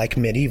it's like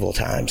medieval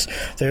times.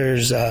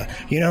 There's,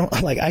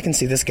 like I can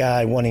see this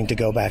guy wanting to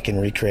go back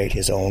and recreate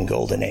his own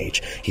golden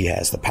age. He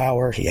has the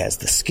power, he has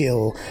the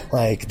skill,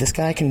 like this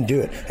guy can do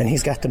it, and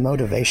he's got the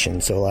motivation.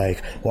 So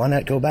like, why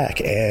not go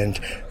back and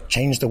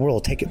change the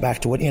world, take it back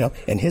to what,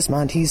 in his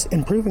mind, he's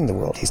improving the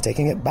world. He's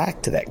taking it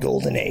back to that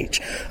golden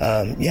age.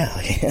 I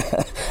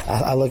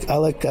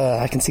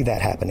can see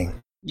that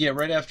happening. Yeah,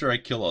 right after I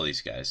kill all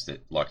these guys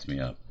that locked me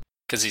up.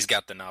 Because he's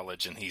got the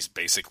knowledge and he's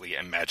basically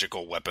a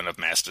magical weapon of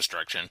mass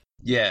destruction.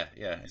 Yeah,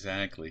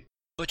 exactly.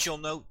 But you'll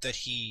note that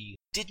he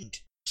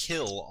didn't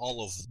kill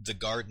all of the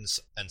guards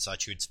and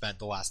such who'd spent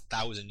the last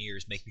 1,000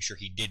 years making sure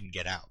he didn't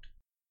get out.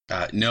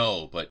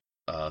 No, but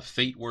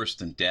fate worse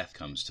than death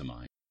comes to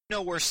mind.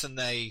 No worse than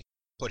they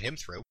put him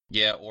through.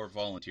 Yeah, or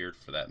volunteered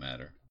for that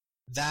matter.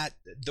 That,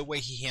 the way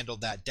he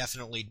handled that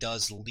definitely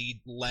does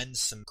lend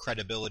some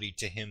credibility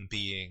to him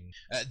being...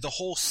 the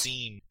whole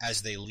scene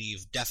as they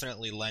leave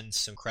definitely lends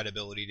some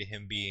credibility to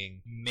him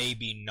being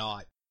maybe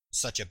not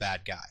such a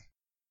bad guy.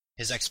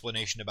 His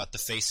explanation about the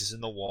faces in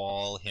the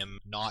wall, him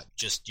not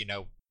just,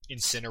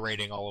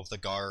 incinerating all of the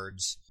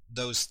guards,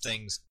 those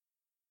things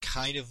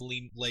kind of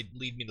lead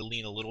me to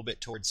lean a little bit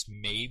towards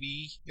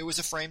maybe it was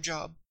a frame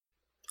job.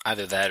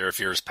 Either that, or if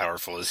you're as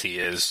powerful as he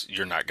is,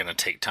 you're not going to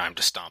take time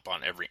to stomp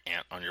on every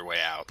ant on your way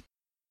out.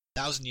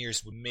 1,000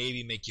 years would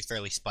maybe make you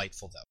fairly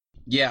spiteful, though.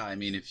 Yeah, I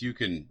mean, if you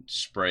can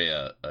spray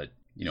a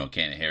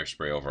can of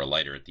hairspray over a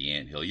lighter at the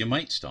anthill, you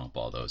might stomp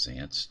all those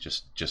ants.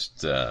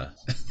 Just on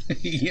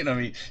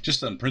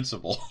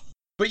principle.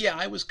 But yeah,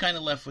 I was kind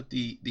of left with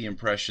the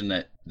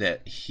impression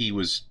that he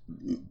was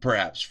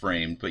perhaps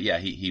framed. But yeah,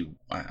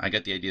 I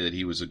got the idea that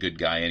he was a good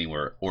guy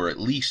anywhere, or at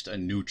least a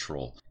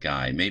neutral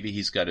guy. Maybe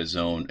he's got his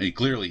own.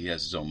 Clearly, he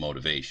has his own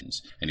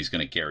motivations, and he's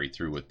going to carry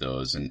through with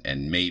those.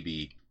 And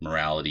maybe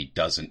morality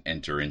doesn't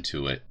enter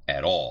into it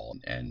at all,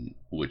 and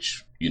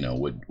which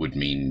would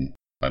mean,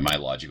 by my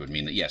logic, would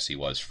mean that yes, he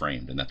was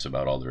framed, and that's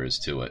about all there is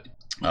to it.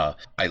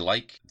 I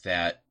like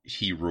that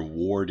he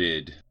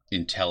rewarded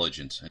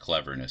intelligence and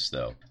cleverness,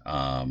 though.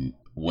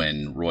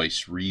 When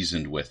Royce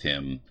reasoned with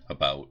him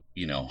about,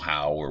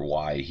 how or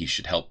why he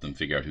should help them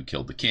figure out who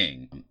killed the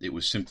king, it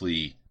was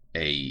simply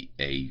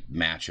a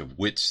match of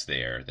wits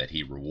there that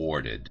he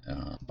rewarded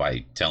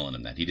by telling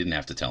him that. He didn't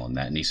have to tell him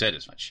that, and he said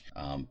as much,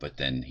 but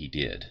then he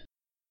did.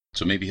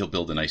 So maybe he'll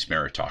build a nice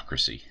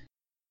meritocracy.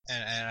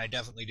 And I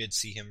definitely did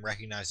see him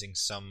recognizing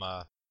some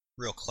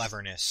real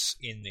cleverness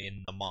in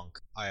the monk.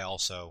 I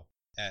also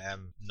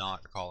am not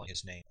recalling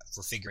his name,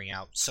 for figuring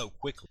out so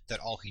quickly that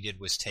all he did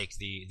was take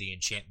the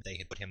enchantment they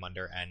had put him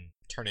under and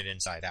turn it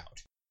inside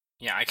out.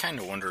 Yeah, I kind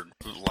of wondered,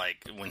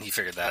 like, when he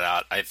figured that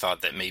out, I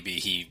thought that maybe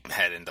he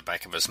had in the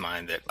back of his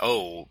mind that,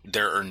 oh,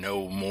 there are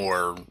no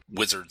more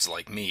wizards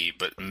like me,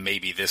 but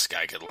maybe this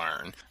guy could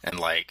learn. And,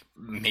 like,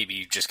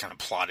 maybe just kind of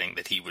plotting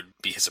that he would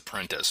be his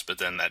apprentice, but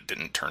then that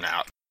didn't turn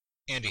out.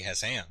 And he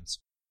has hands.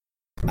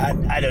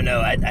 I don't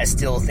know. I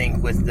still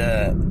think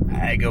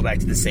I go back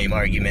to the same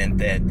argument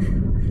that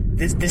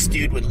this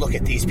dude would look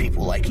at these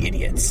people like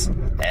idiots.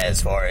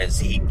 As far as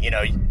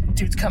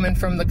dude's coming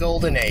from the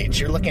golden age.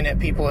 You're looking at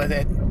people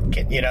that,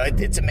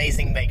 it's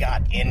amazing they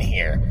got in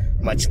here,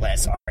 much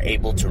less are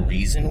able to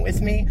reason with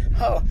me.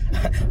 Oh,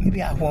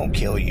 maybe I won't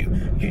kill you.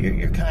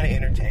 You're kind of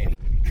entertaining.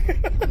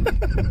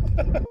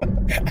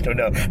 I don't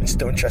know. I just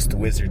don't trust the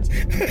wizards.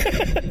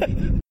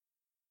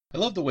 I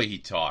love the way he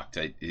talked,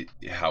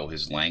 how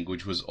his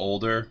language was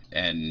older,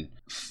 and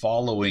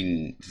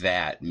following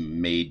that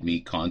made me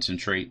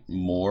concentrate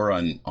more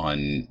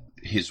on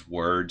his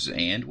words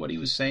and what he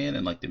was saying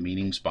and, like, the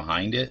meanings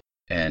behind it.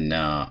 And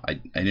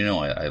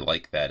I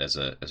like that as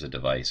a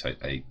device.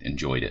 I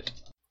enjoyed it.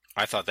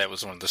 I thought that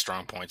was one of the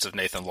strong points of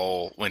Nathan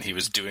Lowell when he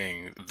was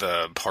doing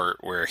the part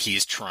where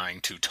he's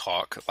trying to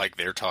talk like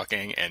they're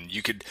talking, and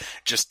you could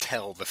just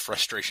tell the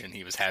frustration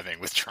he was having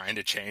with trying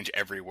to change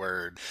every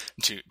word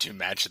to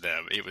match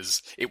them.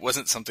 It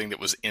wasn't something that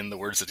was in the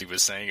words that he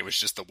was saying. It was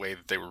just the way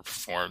that they were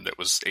performed. It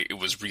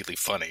was really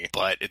funny,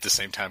 but at the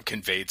same time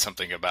conveyed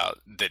something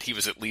about that he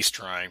was at least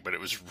trying, but it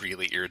was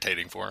really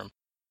irritating for him.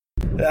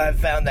 I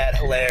found that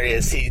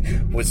hilarious. He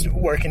was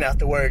working out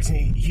the words,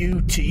 and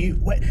you to you.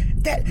 What?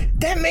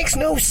 That makes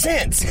no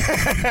sense.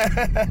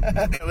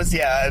 It was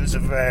a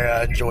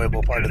very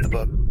enjoyable part of the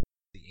book.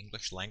 The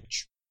English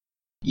language.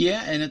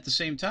 Yeah, and at the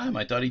same time,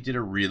 I thought he did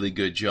a really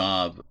good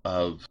job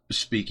of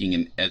speaking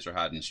in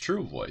Ezra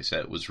true voice.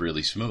 That was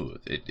really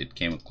smooth. It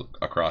came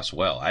across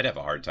well. I'd have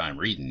a hard time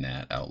reading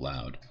that out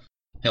loud.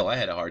 Hell, I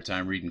had a hard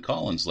time reading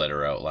Colin's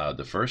letter out loud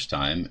the first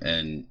time,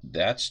 and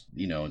that's,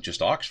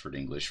 just Oxford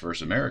English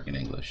versus American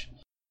English.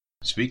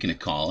 Speaking of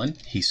Colin,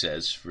 he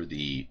says for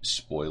the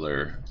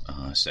spoiler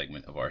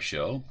segment of our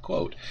show,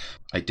 quote,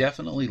 I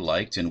definitely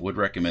liked and would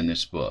recommend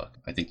this book.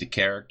 I think the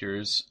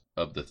characters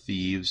of the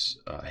thieves,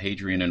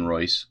 Hadrian and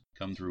Royce,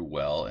 come through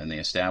well, and they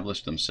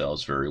establish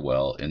themselves very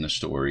well in the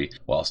story,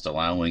 whilst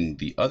allowing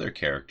the other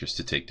characters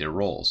to take their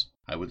roles.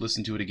 I would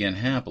listen to it again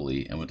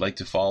happily and would like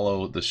to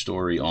follow the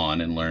story on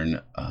and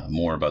learn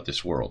more about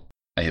this world.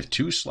 I have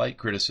two slight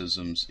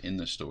criticisms in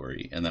the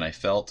story, and that I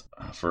felt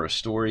for a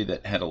story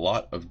that had a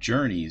lot of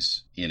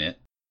journeys in it,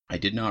 I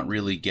did not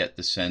really get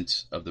the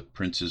sense of the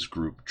prince's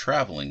group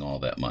traveling all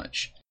that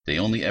much. They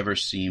only ever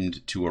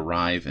seemed to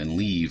arrive and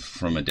leave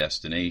from a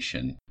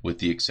destination, with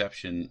the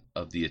exception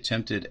of the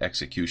attempted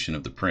execution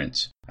of the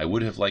prince. I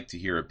would have liked to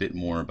hear a bit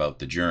more about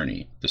the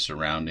journey, the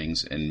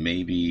surroundings, and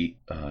maybe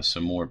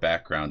some more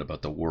background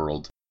about the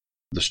world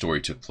the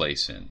story took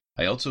place in.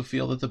 I also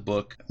feel that the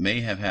book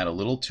may have had a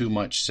little too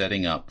much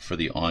setting up for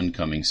the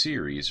oncoming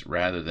series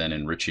rather than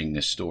enriching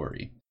this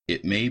story.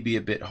 It may be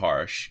a bit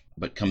harsh,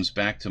 but comes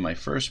back to my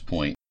first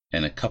point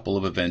and a couple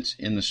of events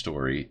in the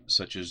story,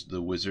 such as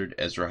the wizard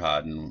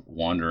Esarhaddon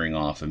wandering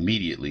off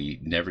immediately,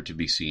 never to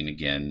be seen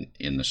again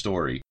in the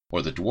story,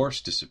 or the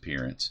dwarf's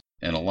disappearance,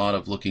 and a lot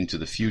of looking to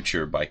the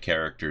future by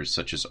characters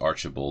such as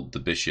Archibald, the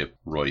bishop,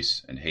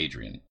 Royce, and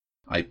Hadrian.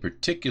 I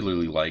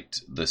particularly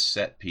liked the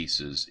set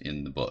pieces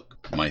in the book.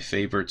 My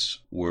favorites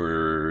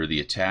were the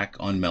attack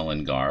on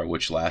Melangar,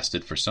 which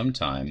lasted for some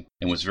time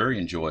and was very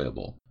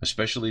enjoyable,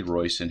 especially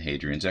Royce and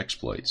Hadrian's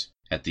exploits.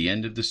 At the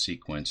end of the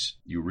sequence,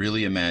 you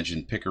really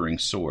imagine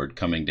Pickering's sword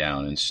coming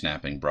down and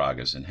snapping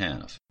Braga's in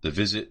half. The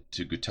visit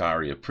to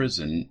Guttaria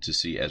prison to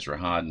see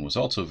Esarhaddon was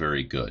also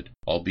very good,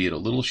 albeit a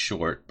little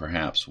short,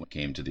 perhaps, when it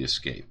came to the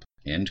escape.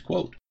 End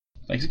quote.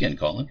 Thanks again,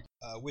 Colin.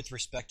 With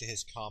respect to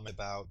his comment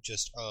about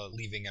just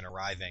leaving and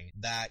arriving,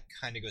 that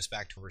kind of goes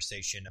back to a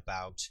conversation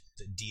about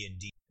the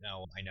D&D.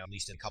 I know at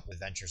least in a couple of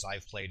adventures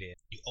I've played it,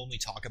 you only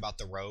talk about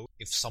the road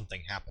if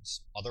something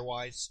happens.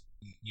 Otherwise,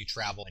 you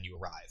travel and you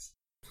arrive.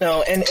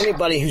 No, and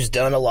anybody who's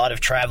done a lot of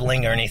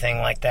traveling or anything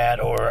like that,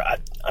 or I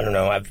don't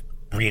know, I've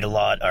read a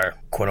lot, or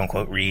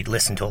quote-unquote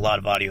listen to a lot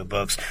of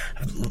audiobooks,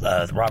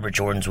 Robert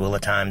Jordan's Wheel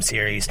of Time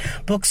series,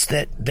 books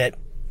that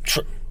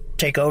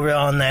take over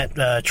on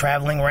that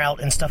traveling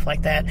route and stuff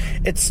like that.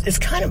 It's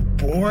kind of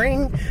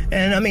boring,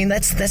 and I mean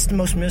that's the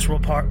most miserable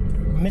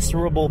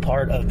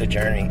part of the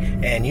journey,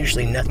 and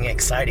usually nothing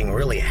exciting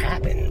really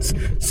happens.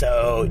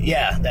 So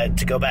yeah, that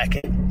to go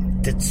back,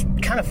 it's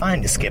kind of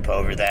fine to skip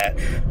over that.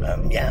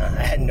 Yeah,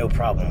 I had no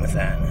problem with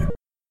that.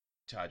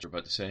 Todd, you're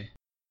about to say?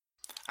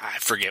 I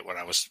forget what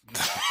I was.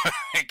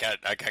 I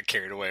got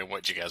carried away in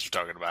what you guys were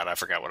talking about. I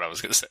forgot what I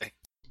was going to say.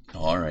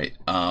 All right.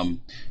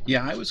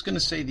 Yeah, I was going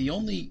to say the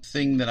only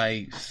thing that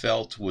I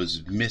felt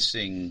was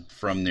missing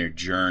from their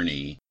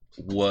journey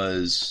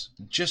was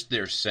just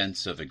their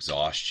sense of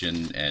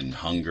exhaustion and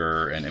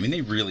hunger. And I mean,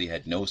 they really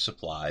had no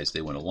supplies.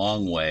 They went a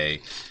long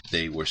way.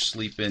 They were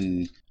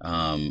sleeping.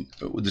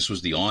 This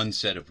was the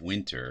onset of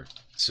winter.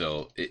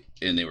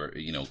 And they were,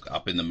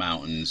 up in the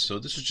mountains. So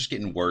this was just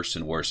getting worse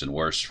and worse and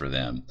worse for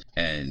them.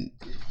 And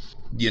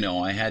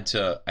I had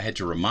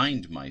to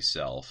remind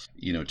myself,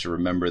 to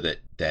remember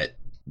that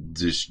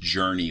this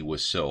journey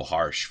was so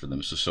harsh for them.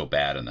 This was so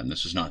bad on them.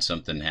 This was not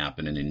something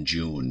happening in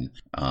June,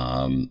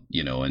 and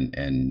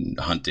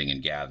hunting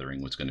and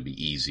gathering was going to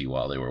be easy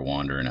while they were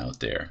wandering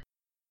out there.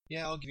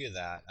 Yeah, I'll give you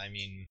that. I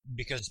mean,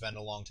 because it's been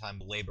a long time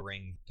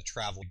laboring the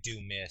travel, we do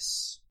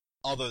miss,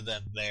 other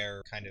than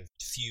their kind of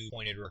few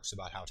pointed remarks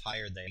about how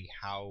tired they,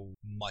 how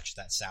much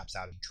that saps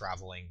out of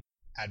traveling,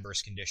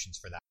 adverse conditions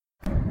for that.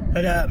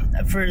 But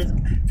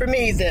for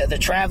me, the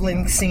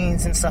traveling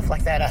scenes and stuff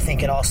like that, I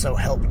think it also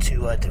helped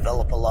to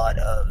develop a lot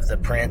of the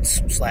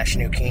Prince /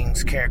 New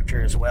King's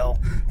character as well.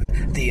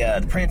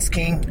 The Prince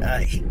King,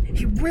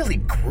 he really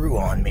grew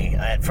on me.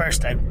 At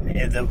first,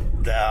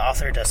 the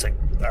author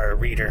our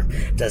reader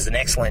does an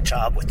excellent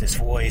job with his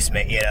voice.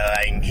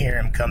 I can hear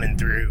him coming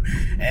through.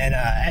 And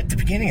at the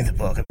beginning of the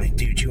book, I'm like,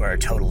 dude, you are a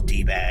total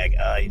D-bag.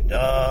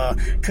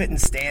 Couldn't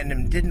stand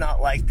him, did not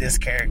like this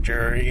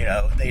character.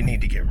 They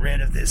need to get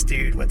rid of this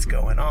dude. What's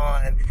going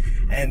on?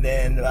 And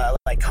then,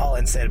 like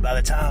Colin said, by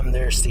the time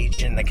they're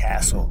sieging the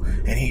castle,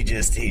 and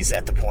he's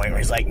at the point where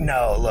he's like,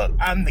 no, look,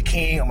 I'm the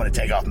king. I'm going to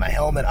take off my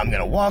helmet. I'm going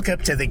to walk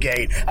up to the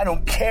gate. I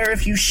don't care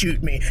if you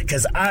shoot me,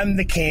 because I'm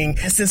the king.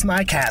 This is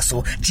my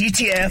castle.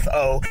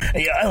 GTFO.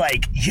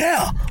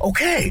 Yeah,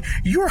 okay,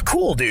 you're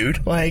cool,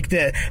 dude.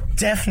 That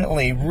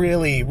definitely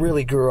really,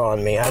 really grew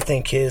on me. I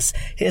think his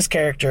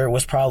character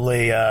was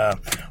probably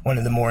one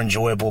of the more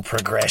enjoyable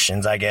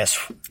progressions, I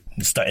guess.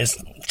 It's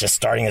just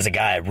starting as a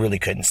guy I really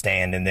couldn't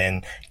stand, and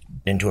then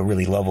into a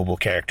really lovable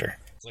character.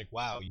 It's like,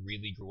 wow, you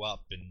really grew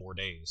up in 4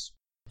 days.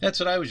 That's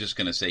what I was just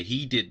going to say.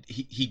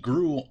 He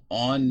grew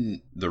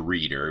on the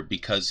reader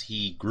because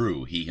he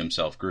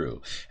himself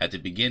grew. At the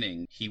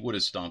beginning, he would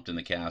have stomped in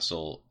the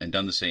castle and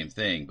done the same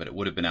thing, but it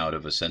would have been out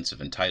of a sense of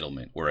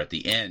entitlement, where at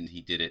the end,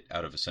 he did it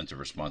out of a sense of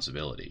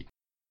responsibility.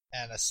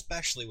 And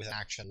especially with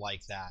action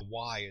like that,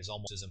 why is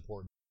almost as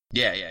important.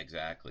 Yeah,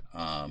 exactly.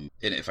 And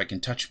if I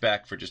can touch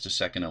back for just a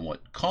second on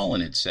what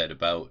Colin had said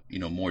about,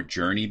 more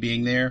journey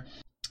being there,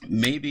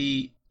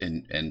 maybe,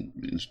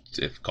 and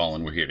if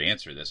Colin were here to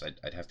answer this,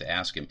 I'd have to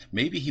ask him,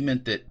 maybe he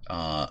meant that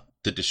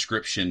the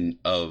description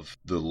of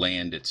the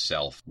land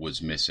itself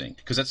was missing.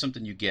 Because that's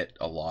something you get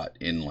a lot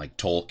in, like,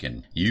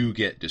 Tolkien. You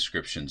get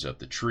descriptions of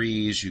the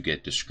trees, you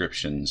get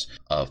descriptions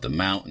of the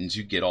mountains,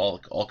 you get all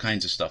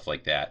kinds of stuff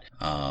like that.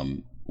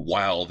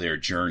 While they're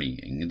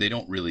journeying,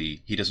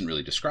 he doesn't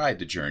really describe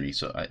the journey.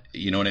 So,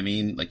 you know what I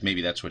mean? Like,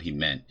 maybe that's what he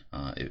meant.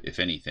 If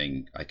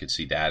anything, I could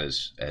see that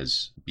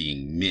as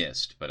being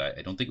missed, but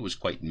I don't think it was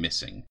quite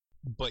missing.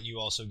 But you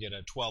also get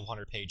a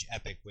 1,200-page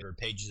epic with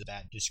pages of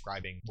that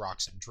describing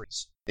rocks and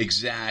trees.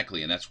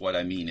 Exactly, and that's what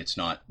I mean. It's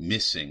not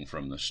missing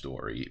from the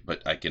story,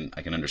 but I can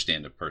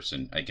understand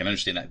I can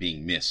understand that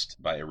being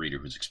missed by a reader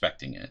who's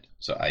expecting it.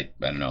 So I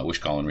don't know. I wish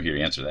Colin were here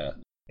to answer that.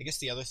 I guess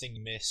the other thing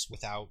you miss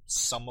without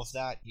some of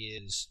that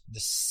is the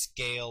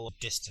scale of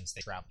distance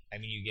they travel. I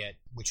mean,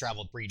 we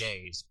traveled 3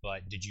 days,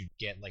 but did you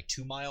get like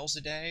 2 miles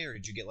a day, or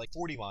did you get like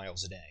 40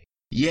 miles a day?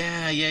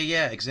 Yeah,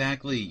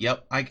 exactly.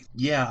 Yep.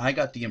 I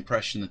got the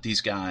impression that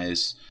these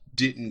guys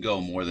didn't go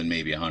more than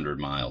maybe 100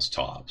 miles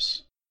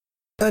tops.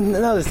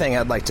 Another thing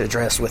I'd like to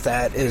address with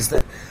that is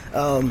that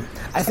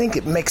I think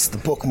it makes the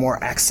book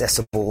more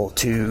accessible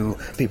to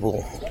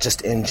people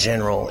just in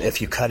general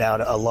if you cut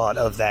out a lot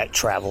of that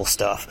travel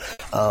stuff.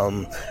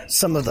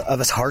 Some of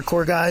us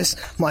hardcore guys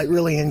might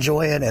really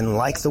enjoy it and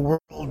like the world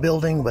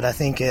building, but I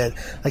think it,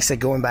 like I said,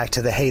 going back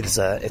to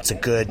it's a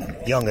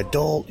good young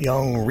adult,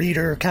 young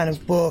reader kind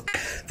of book.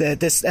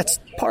 That's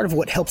part of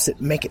what helps it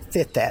make it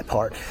fit that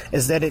part,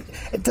 is that it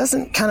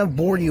doesn't kind of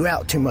bore you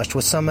out too much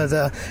with some of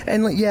the,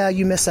 and yeah,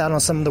 you miss out on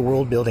some of the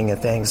world building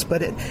and things,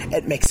 but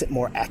it makes it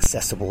more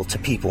accessible to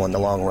people in the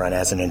long run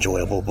as an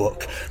enjoyable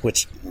book,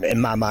 which in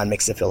my mind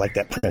makes it feel like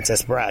that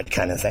Princess Bride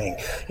kind of thing.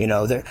 You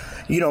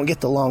don't get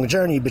the long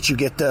journey, but you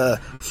get the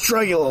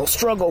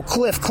struggle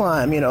cliff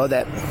climb,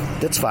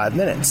 that's 5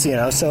 minutes,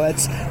 so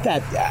it's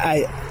that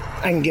I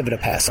can give it a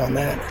pass on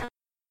that.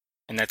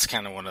 And that's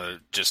kind of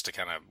just to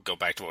kind of go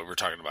back to what we were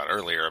talking about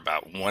earlier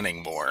about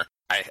wanting more.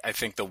 I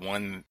think the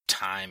one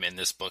time in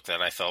this book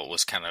that I felt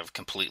was kind of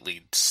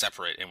completely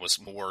separate and was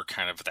more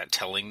kind of that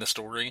telling the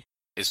story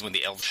is when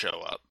the elves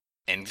show up.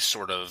 And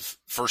sort of,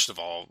 first of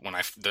all, when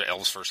the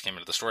elves first came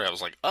into the story, I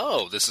was like,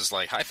 oh, this is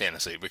like high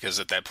fantasy. Because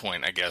at that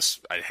point, I guess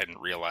I hadn't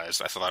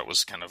realized. I thought it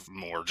was kind of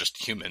more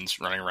just humans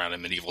running around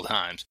in medieval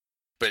times.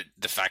 But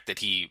the fact that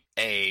he,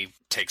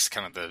 takes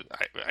kind of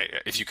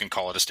if you can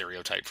call it a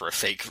stereotype for a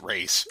fake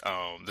race,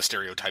 the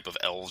stereotype of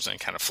elves and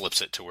kind of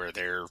flips it to where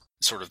they're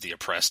sort of the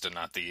oppressed and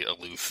not the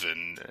aloof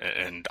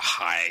and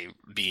high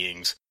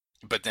beings.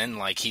 But then,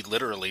 like, he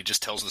literally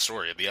just tells the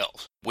story of the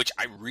elves, which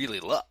I really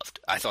loved.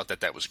 I thought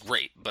that was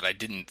great, but I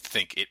didn't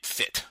think it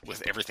fit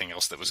with everything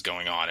else that was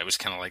going on. It was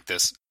kind of like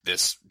this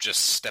just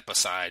step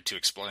aside to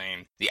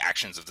explain the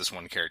actions of this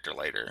one character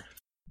later.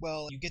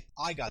 Well,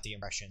 I got the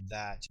impression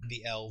that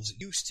the elves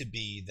used to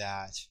be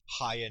that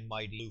high and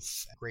mighty,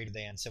 aloof, greater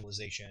than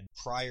civilization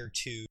prior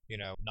to,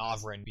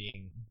 Novrin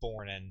being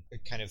born and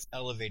kind of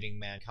elevating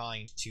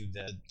mankind to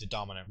the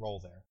dominant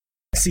role there.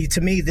 See,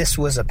 to me, this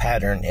was a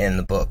pattern in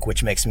the book,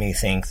 which makes me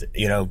think,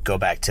 go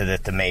back to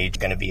that the mage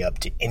going to be up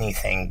to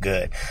anything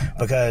good.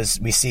 Because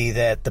we see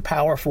that the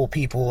powerful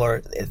people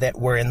that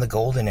were in the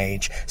Golden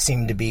Age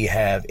seem to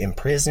have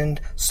imprisoned,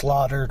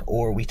 slaughtered,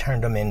 or we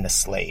turned them into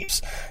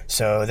slaves.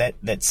 So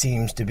that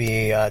seems to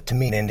be, to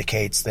me,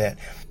 indicates that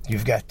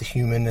you've got the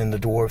human and the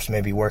dwarves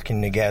maybe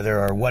working together,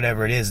 or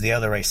whatever it is, the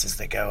other races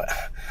that go,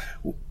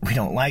 we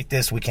don't like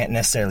this, we can't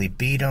necessarily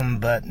beat them,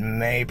 but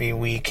maybe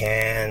we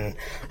can.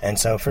 And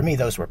so for me,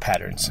 those were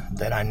patterns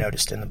that I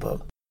noticed in the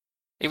book.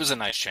 It was a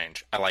nice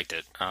change. I liked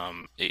it.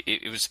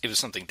 It was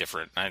something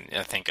different.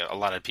 I think a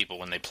lot of people,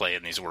 when they play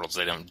in these worlds,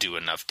 they don't do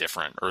enough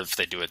different, or if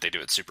they do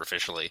it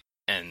superficially.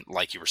 And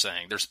like you were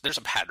saying, there's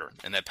a pattern,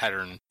 and that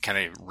pattern kind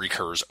of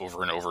recurs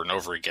over and over and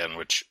over again,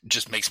 which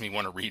just makes me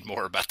want to read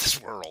more about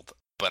this world.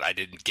 But I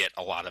didn't get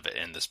a lot of it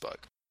in this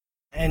book.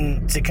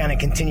 And to kind of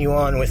continue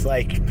on with,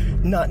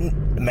 not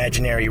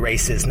imaginary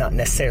races, not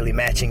necessarily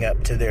matching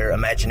up to their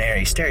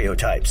imaginary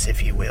stereotypes,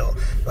 if you will.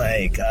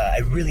 I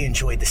really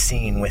enjoyed the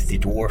scene with the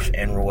dwarf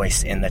and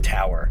Royce in the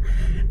tower.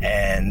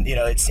 And,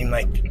 it seemed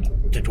like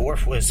the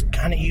dwarf was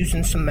kind of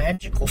using some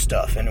magical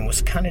stuff and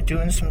was kind of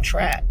doing some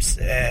traps.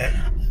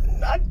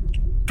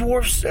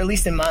 Dwarves, at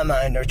least in my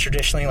mind, are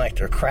traditionally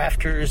they're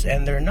crafters,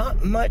 and they're not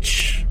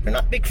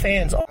big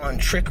fans on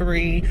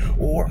trickery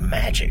or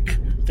magic.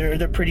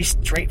 They're pretty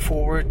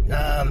straightforward.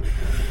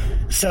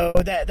 So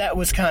that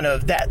was kind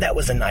of that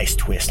was a nice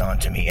twist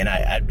onto me, and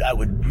I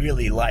would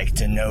really like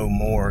to know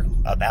more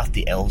about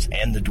the elves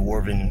and the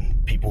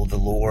dwarven people, the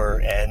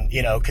lore, and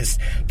because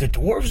the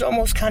dwarves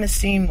almost kind of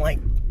seem like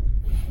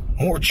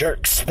more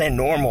jerks than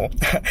normal.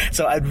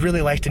 So I'd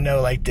really like to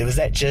know, was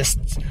that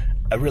just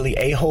a really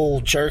a-hole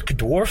jerk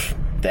dwarf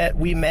that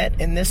we met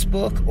in this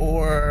book,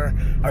 or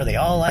are they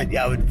all I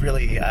would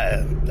really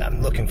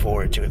I'm looking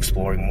forward to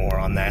exploring more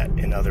on that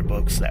in other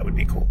books. That would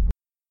be cool.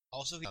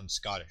 Also, he sounds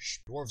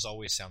Scottish. Dwarves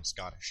always sound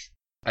Scottish.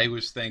 I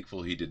was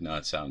thankful he did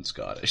not sound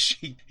Scottish.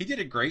 He did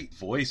a great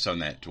voice on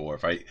that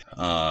dwarf.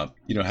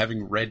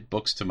 Having read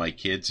books to my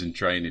kids and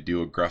trying to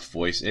do a gruff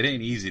voice, it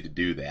ain't easy to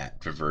do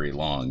that for very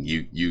long.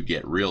 You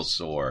get real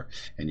sore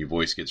and your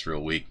voice gets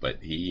real weak,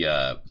 but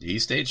he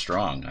stayed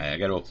strong. I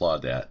got to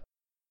applaud that.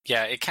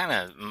 Yeah, it kind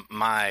of,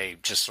 my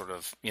just sort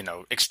of,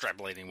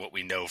 extrapolating what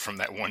we know from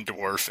that one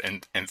dwarf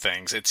and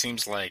things, it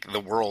seems like the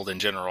world in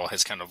general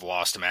has kind of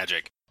lost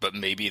magic, but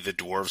maybe the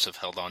dwarves have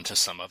held on to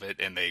some of it,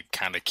 and they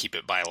kind of keep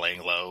it by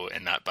laying low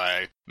and not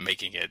by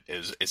making it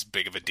as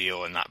big of a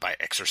deal and not by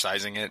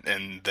exercising it,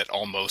 and that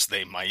almost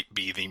they might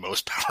be the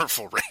most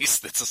powerful race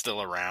that's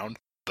still around,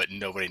 but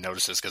nobody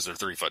notices because they're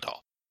 3 foot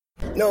tall.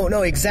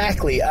 No,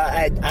 exactly.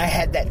 I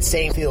had that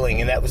same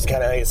feeling, and that was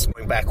kind of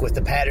going back with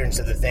the patterns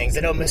of the things.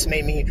 It almost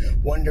made me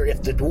wonder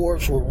if the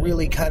dwarves were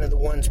really kind of the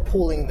ones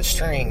pulling the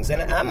strings.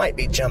 And I might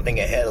be jumping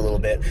ahead a little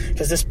bit,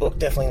 because this book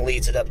definitely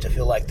leads it up to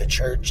feel like the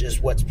church is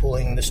what's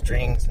pulling the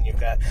strings, and you've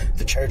got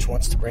the church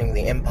wants to bring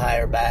the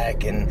empire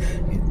back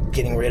and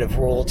getting rid of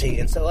royalty.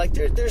 And so,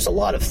 there's a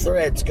lot of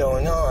threads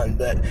going on,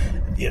 but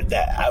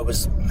that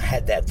I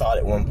had that thought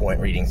at one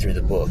point reading through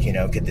the book.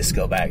 Could this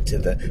go back to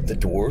the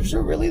dwarves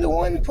are really the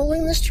one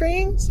pulling the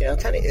strings?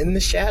 Kind of in the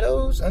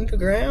shadows,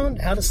 underground,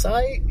 out of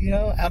sight,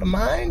 out of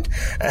mind.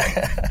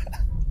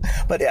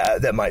 But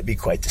that might be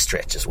quite the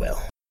stretch as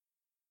well.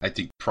 I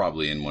think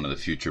probably in one of the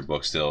future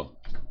books there'll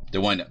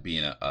wind up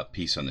being a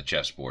piece on the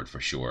chessboard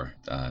for sure.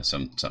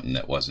 Something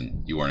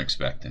that you weren't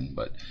expecting,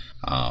 but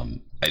I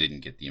didn't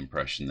get the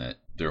impression that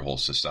their whole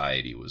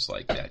society was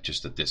like that.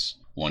 Just that this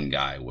one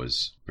guy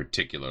was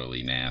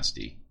particularly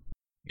nasty.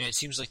 Yeah, it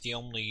seems like the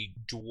only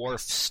dwarf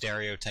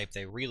stereotype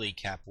they really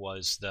kept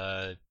was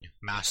the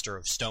master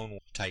of stone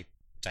type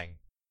thing.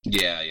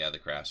 Yeah, the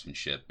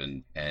craftsmanship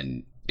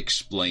and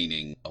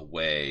explaining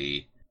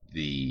away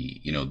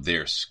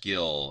their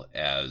skill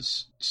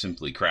as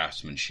simply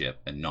craftsmanship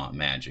and not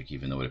magic,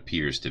 even though it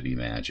appears to be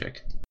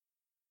magic.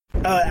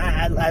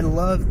 I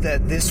love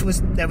that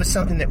that was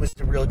something that was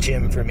the real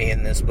gem for me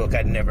in this book.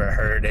 I'd never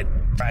heard it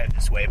tried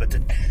this way, but the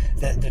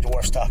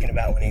dwarf's talking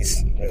about when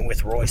he's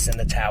with Royce in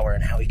the tower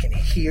and how he can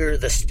hear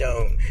the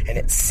stone and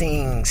it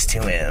sings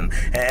to him.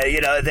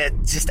 That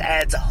just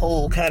adds a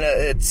whole kind of,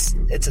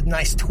 it's a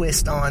nice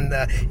twist on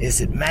is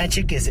it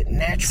magic? Is it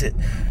natural?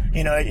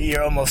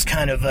 you're almost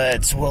kind of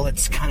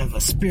it's kind of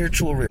a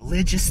spiritual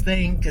religious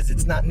thing, because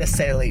it's not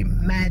necessarily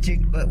magic,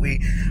 but we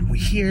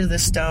hear the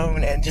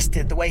stone, and just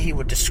the way he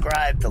would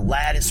describe the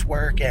lattice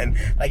work, and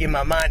like in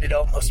my mind it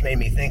almost made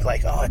me think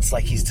like, oh, it's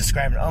like he's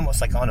describing it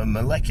almost like on a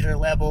molecular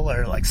level,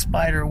 or like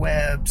spider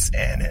webs,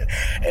 and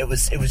it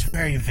was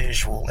very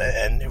visual,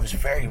 and it was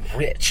very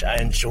rich. I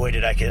enjoyed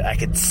it. I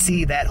could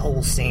see that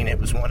whole scene. It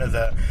was one of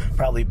the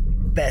probably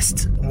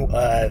best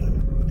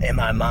in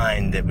my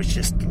mind, that was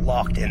just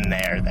locked in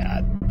there, that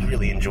I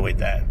really enjoyed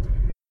that.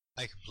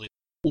 I completely.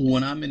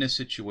 When I'm in a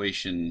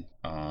situation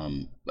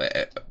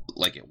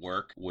like at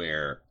work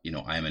where,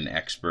 I'm an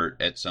expert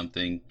at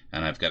something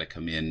and I've got to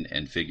come in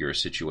and figure a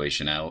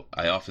situation out,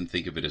 I often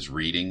think of it as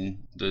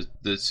reading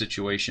the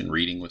situation,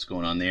 reading what's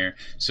going on there.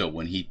 So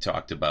when he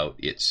talked about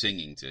it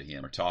singing to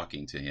him or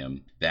talking to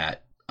him,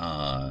 that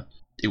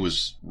it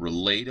was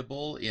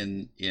relatable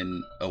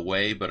in a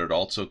way, but it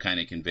also kind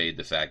of conveyed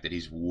the fact that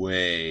he's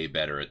way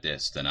better at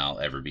this than I'll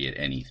ever be at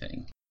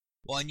anything.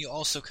 Well, and you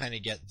also kind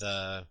of get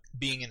the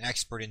being an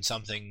expert in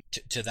something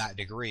to that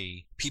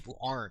degree. People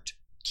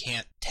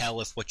can't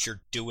tell if what you're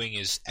doing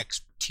is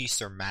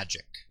expertise or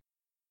magic.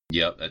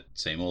 Yep, that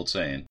same old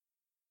saying.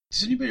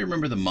 Does anybody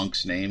remember the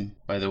monk's name,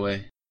 by the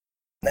way?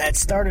 That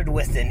started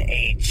with an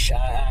H.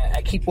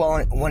 I keep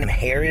wanting him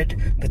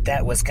Herod, but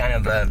that was kind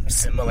of a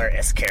similar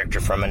S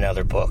character from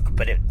another book.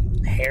 But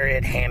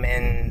Herod,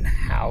 Hammond,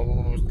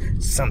 how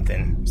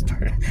something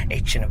started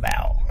H and a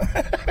vowel.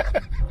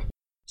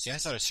 See, I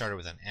thought it started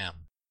with an M.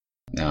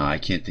 No, I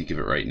can't think of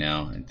it right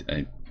now.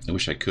 I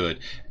wish I could.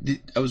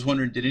 I was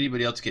wondering, did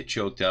anybody else get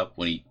choked up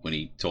when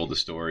he told the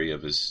story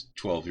of his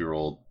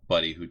 12-year-old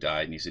buddy who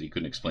died, and he said he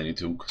couldn't explain it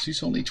to him because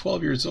he's only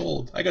 12 years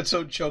old? I got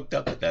so choked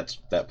up at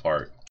that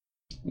part.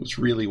 It was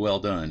really well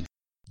done.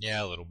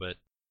 Yeah, a little bit.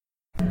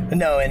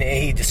 No, and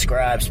he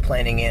describes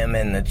planting him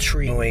and the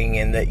treeing,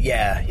 and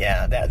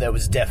that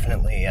was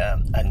definitely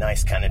a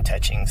nice kind of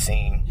touching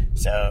scene.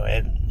 So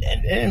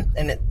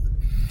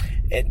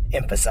it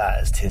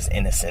emphasized his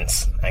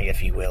innocence,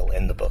 if you will,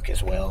 in the book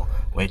as well.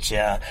 Which,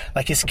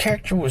 like, his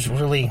character was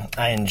really,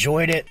 I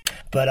enjoyed it,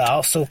 but I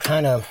also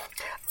kind of,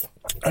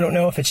 I don't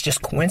know if it's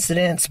just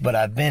coincidence, but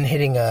I've been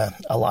hitting a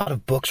lot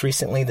of books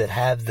recently that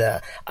have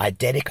the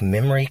eidetic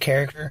memory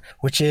character,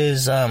 which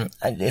is,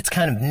 it's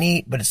kind of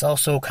neat, but it's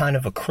also kind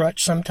of a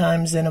crutch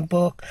sometimes in a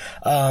book.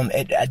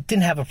 I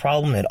didn't have a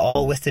problem at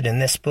all with it in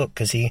this book,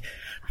 because he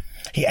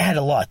had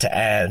a lot to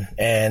add,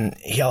 and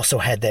he also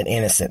had that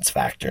innocence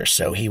factor,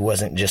 so he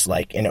wasn't just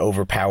like an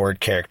overpowered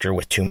character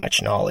with too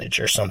much knowledge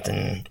or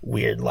something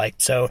weird like.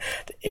 So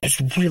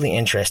it's really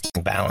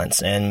interesting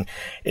balance, and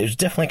it was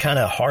definitely kind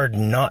of hard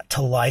not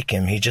to like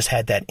him. He just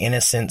had that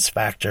innocence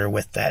factor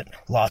with that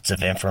lots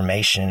of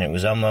information. It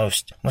was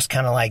almost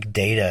kind of like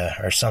Data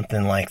or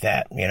something like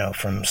that,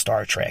 from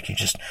Star Trek. You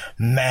just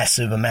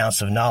massive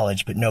amounts of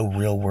knowledge, but no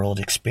real world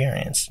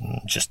experience,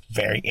 and just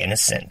very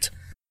innocent,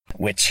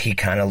 which he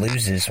kind of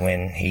loses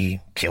when he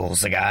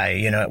kills the guy,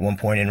 at one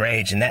point in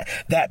Rage. And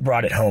that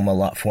brought it home a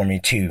lot for me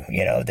too.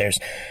 There's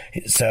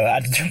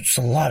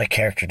a lot of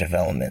character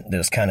development that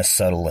was kind of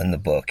subtle in the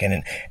book.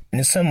 And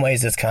in some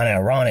ways it's kind of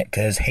ironic,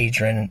 because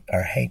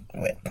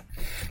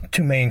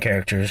two main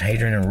characters,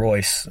 Hadrian and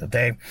Royce,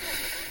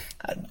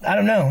 I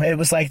don't know. It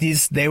was like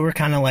they were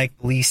kind of like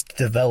least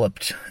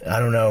developed. I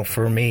don't know.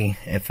 For me,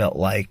 it felt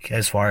like,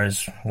 as far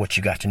as what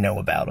you got to know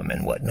about them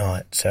and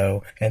whatnot.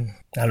 So, and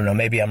I don't know,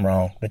 maybe I'm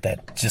wrong, but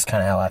that's just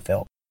kind of how I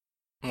felt.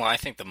 Well, I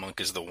think the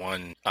monk is the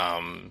one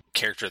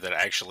character that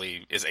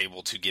actually is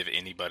able to give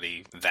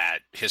anybody that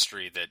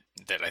history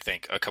that I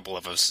think a couple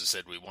of us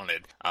said we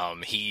wanted.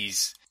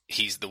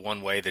 He's the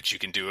one way that you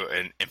can do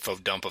an info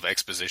dump of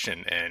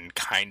exposition and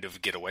kind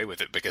of get away with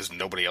it, because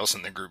nobody else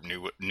in the group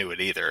knew it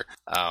either.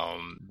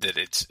 That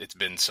it's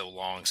been so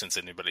long since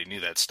anybody knew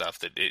that stuff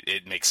that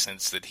it makes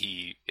sense that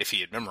if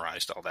he had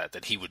memorized all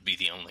that he would be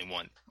the only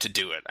one to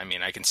do it. I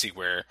mean, I can see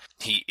where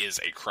he is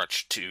a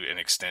crutch to an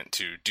extent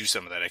to do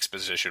some of that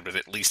exposition, but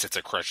at least it's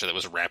a crutch that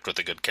was wrapped with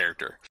a good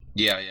character.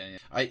 Yeah.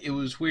 It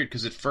was weird,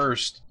 because at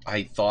first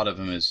I thought of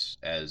him as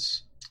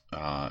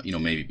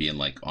maybe being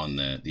like on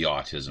the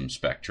autism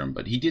spectrum,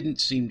 but he didn't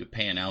seem to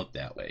pan out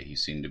that way. He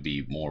seemed to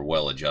be more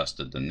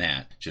well-adjusted than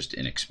that, just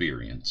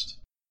inexperienced.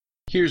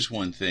 Here's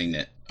one thing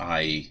that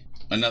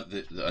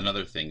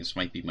another thing, this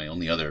might be my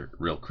only other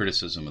real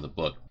criticism of the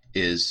book,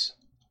 is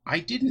I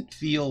didn't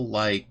feel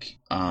like,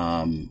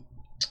 oh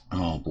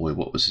boy,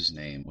 what was his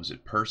name? Was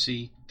it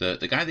Percy?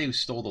 The guy they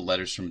stole the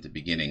letters from at the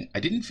beginning. I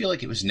didn't feel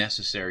like it was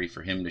necessary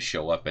for him to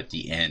show up at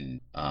the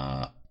end.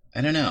 I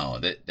don't know,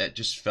 that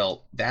just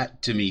felt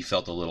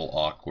a little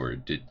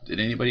awkward. Did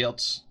anybody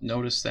else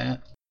notice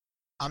that?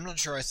 I'm not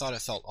sure I thought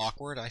it felt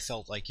awkward. I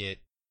felt like it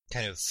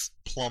kind of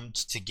plumbed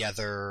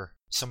together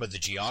some of the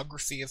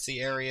geography of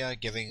the area,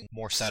 giving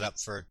more setup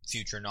for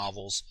future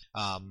novels,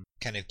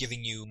 kind of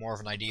giving you more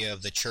of an idea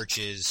of the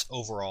church's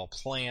overall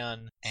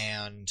plan,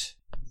 and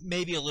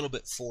maybe a little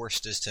bit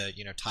forced as to,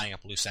 tying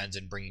up loose ends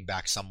and bringing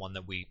back someone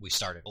that we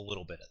started a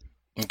little bit of.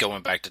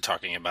 Going back to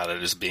talking about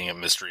it as being a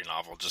mystery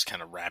novel, just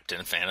kind of wrapped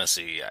in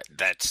fantasy,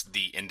 that's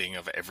the ending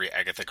of every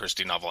Agatha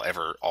Christie novel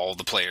ever. All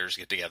the players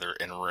get together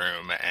in a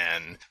room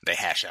and they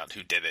hash out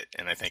who did it.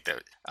 And I think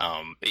that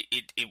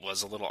it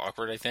was a little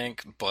awkward, I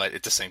think, but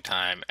at the same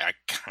time, I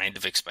kind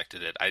of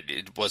expected it.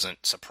 It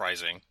wasn't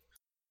surprising.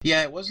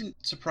 Yeah, it wasn't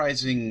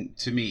surprising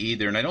to me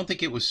either, and I don't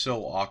think it was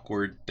so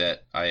awkward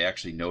that I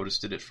actually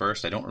noticed it at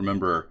first. I don't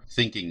remember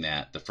thinking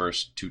that the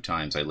first 2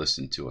 times I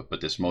listened to it,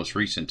 but this most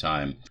recent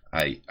time,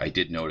 I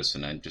did notice,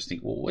 and I just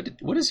think, well,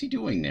 what is he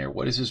doing there?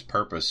 What is his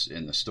purpose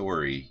in the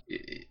story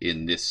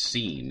in this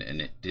scene?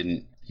 And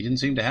he didn't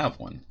seem to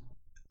have one.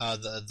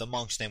 The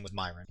monk's name was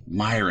Myron.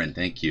 Myron,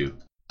 thank you.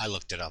 I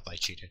looked it up. I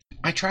cheated.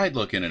 I tried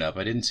looking it up.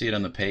 I didn't see it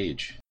on the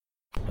page.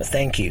 Well,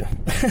 thank you,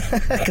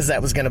 because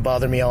that was going to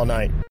bother me all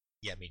night.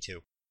 Yeah, me too.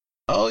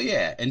 Oh,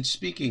 yeah, and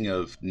speaking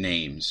of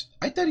names,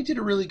 I thought he did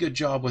a really good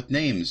job with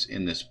names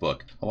in this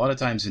book. A lot of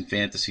times in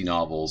fantasy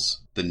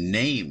novels, the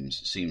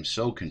names seem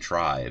so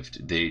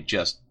contrived.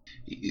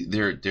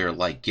 They're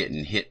like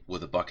getting hit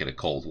with a bucket of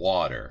cold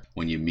water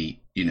when you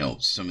meet,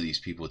 some of these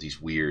people with these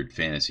weird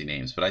fantasy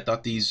names. But I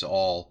thought these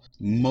all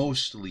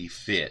mostly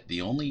fit.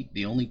 The only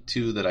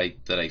 2 that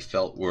I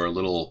felt were a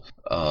little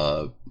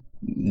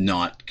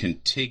not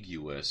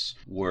contiguous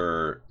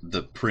were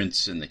the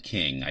prince and the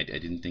king. I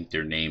didn't think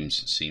their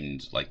names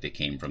seemed like they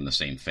came from the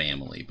same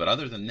family. But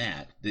other than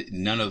that,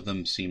 none of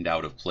them seemed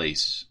out of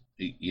place,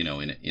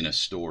 in a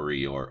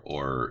story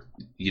or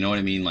you know what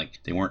I mean? Like,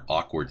 they weren't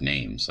awkward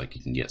names like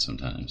you can get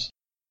sometimes.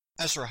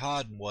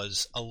 Esarhaddon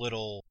was a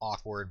little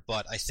awkward,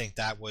 but I think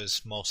that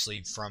was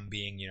mostly from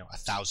being,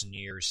 1,000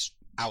 years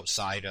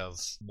outside of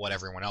what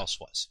everyone else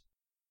was.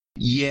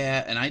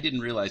 Yeah, and I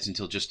didn't realize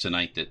until just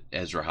tonight that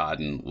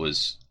Esarhaddon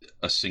was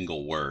a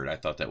single word. I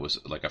thought that was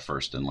like a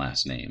first and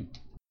last name.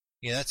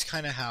 Yeah, that's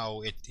kind of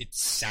how it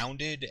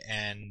sounded,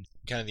 and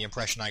kind of the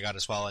impression I got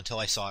as well, until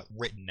I saw it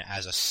written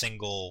as a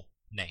single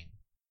name.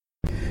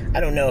 I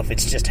don't know if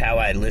it's just how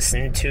I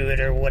listened to it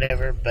or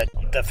whatever, but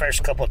the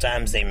first couple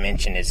times they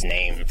mentioned his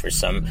name, for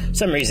some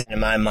reason in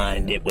my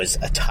mind, it was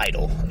a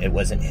title. It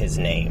wasn't his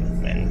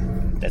name,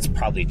 and that's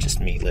probably just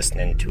me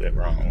listening to it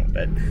wrong,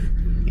 but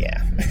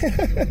yeah.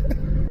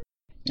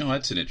 Oh,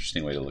 that's an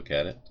interesting way to look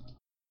at it.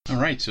 All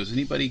right, so has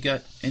anybody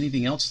got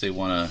anything else they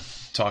want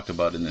to talk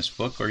about in this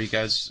book, or are you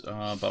guys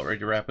about ready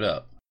to wrap it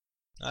up?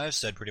 I've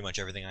said pretty much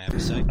everything I have to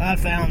say. I've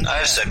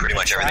said pretty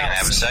much everything I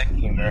have to say.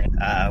 Humor,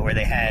 where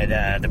they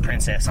had the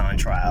princess on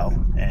trial,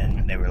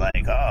 and they were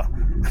like, "Oh,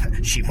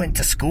 she went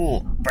to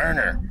school. Burn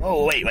her.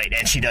 Oh, wait,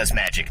 and she does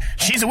magic.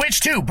 She's a witch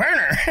too. Burn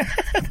her."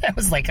 That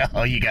was like,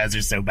 "Oh, you guys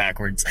are so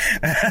backwards."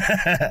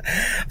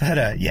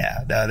 But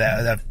yeah,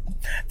 no,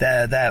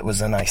 that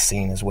was a nice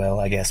scene as well,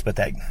 I guess. But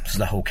that was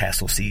the whole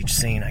castle siege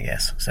scene, I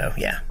guess. So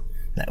yeah,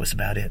 that was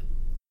about it.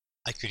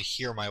 I could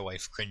hear my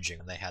wife cringing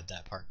when they had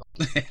that part.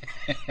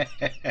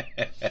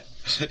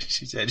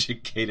 She's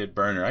educated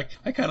burner.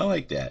 I kind of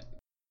like that.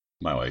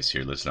 My wife's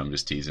here. Listen, I'm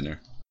just teasing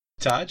her.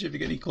 Todd, have you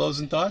got any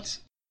closing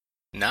thoughts?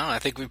 No, I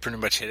think we pretty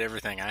much hit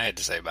everything I had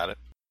to say about it.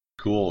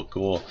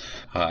 Cool.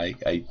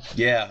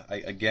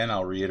 Again,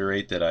 I'll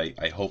reiterate that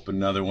I hope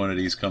another one of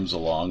these comes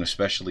along,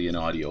 especially in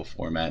audio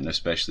format, and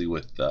especially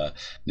with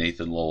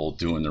Nathan Lowell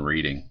doing the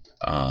reading.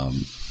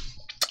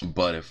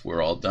 But if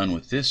we're all done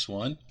with this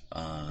one,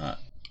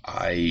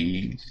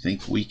 I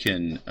think we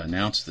can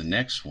announce the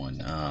next one.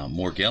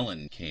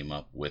 Morgellon came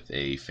up with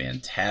a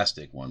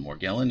fantastic one.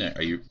 Morgellon,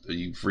 are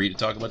you free to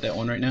talk about that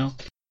one right now?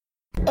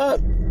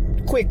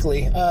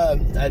 Quickly.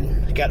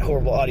 I got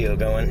horrible audio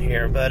going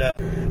here, but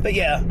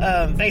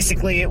yeah,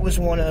 basically it was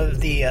one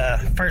of the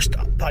first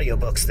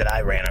audiobooks that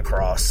I ran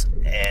across,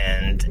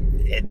 and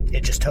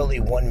it just totally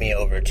won me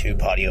over to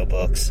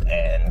audiobooks,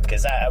 and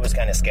because I was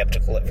kind of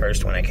skeptical at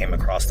first when I came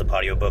across the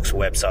audiobooks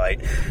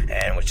website,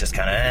 and was just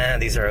kind of,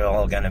 these are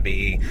all going to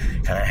be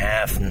kind of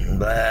half and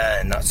blah,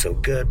 and not so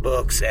good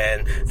books,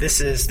 and this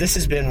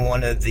has been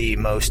one of the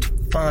most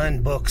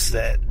fun books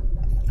that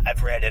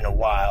I've read in a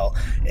while.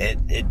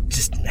 It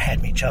just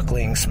had me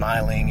chuckling,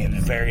 smiling. It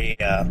was very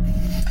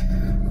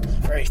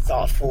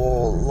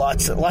thoughtful.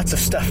 Lots of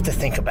stuff to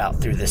think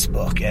about through this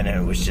book, and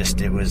it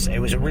was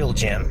a real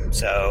gem.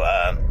 So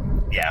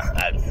yeah,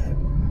 I'd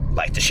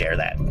like to share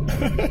that.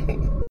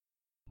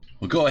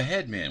 Well, go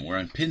ahead, man. We're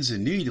on pins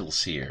and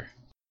needles here.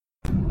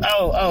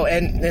 Oh,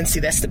 and see,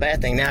 that's the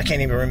bad thing. Now I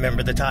can't even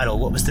remember the title.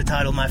 What was the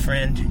title, my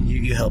friend?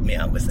 You helped me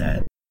out with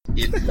that.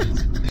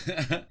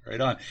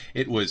 Right on.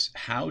 It was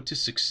How to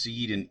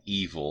Succeed in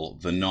Evil,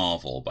 the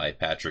novel by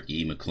Patrick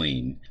E.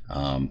 McLean.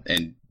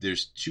 And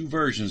there's 2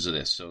 versions of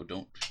this, so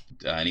don't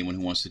anyone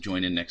who wants to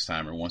join in next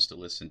time or wants to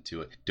listen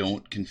to it,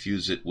 don't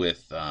confuse it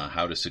with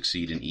How to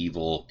Succeed in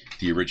Evil,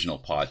 the original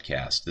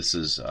podcast. This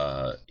is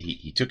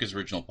he took his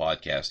original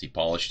podcast, he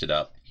polished it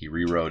up, he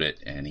rewrote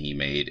it, and he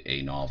made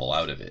a novel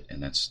out of it.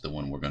 And that's the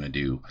one we're going to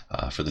do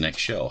for the next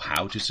show.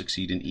 How to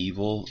Succeed in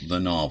Evil, the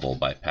novel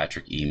by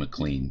Patrick E.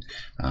 McLean.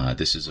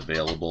 This is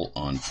available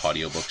on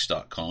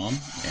audiobooks.com,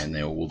 and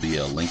there will be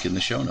a link in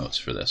the show notes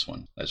for this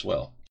one as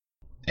well.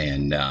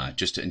 And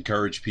just to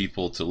encourage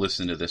people to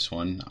listen to this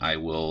one, I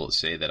will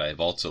say that I've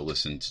also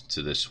listened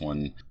to this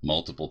one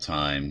multiple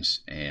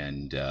times,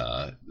 and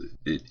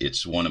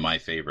it's one of my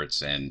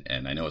favorites, and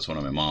I know it's one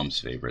of my mom's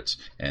favorites.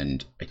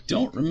 And I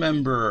don't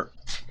remember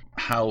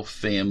how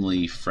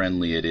family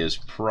friendly it is.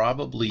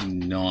 Probably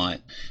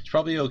not. It's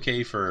probably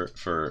okay for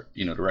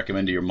to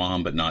recommend to your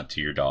mom, but not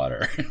to your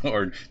daughter,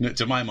 or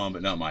to my mom,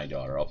 but not my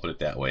daughter. I'll put it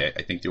that way.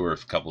 I think there were a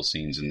couple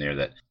scenes in there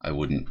that I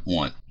wouldn't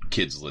want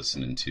kids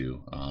listening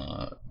to,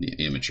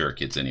 immature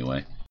kids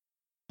anyway.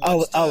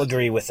 I'll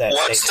agree with that.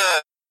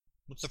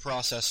 What's the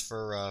process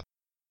for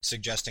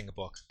suggesting a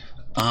book?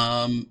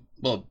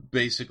 Well,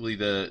 basically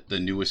the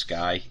newest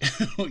guy,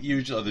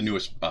 usually the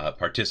newest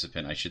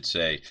participant, I should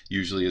say,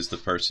 usually is the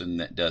person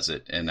that does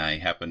it. And I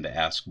happened to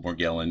ask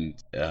Morgellon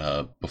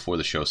before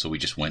the show, so we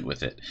just went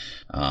with it.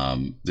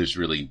 There's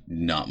really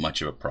not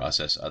much of a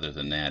process other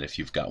than that. If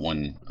you've got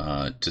one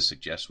to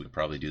suggest, we'd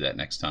probably do that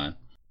next time.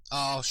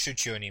 I'll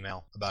shoot you an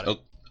email about it.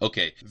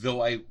 Okay.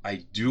 Though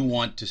I do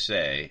want to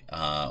say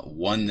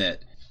one that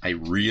I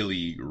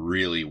really,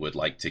 really would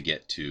like to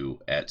get to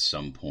at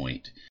some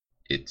point.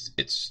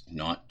 It's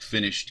not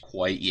finished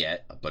quite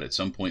yet, but at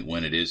some point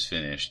when it is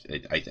finished,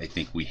 I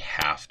think we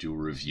have to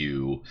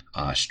review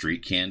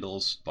Street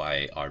Candles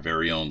by our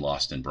very own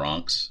Lost in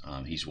Bronx.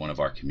 He's one of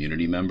our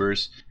community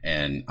members,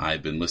 and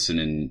I've been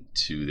listening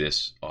to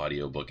this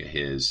audiobook of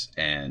his,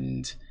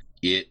 and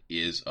it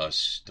is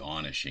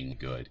astonishing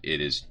good.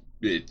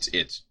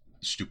 It's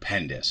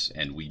stupendous,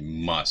 and we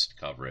must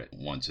cover it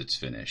once it's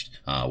finished,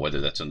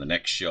 whether that's on the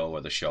next show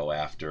or the show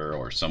after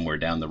or somewhere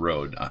down the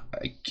road.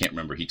 I can't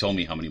remember. He told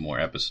me how many more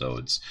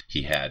episodes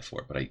he had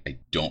for it, but I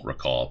don't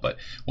recall. But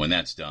when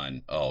that's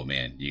done, oh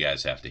man, you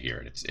guys have to hear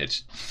it.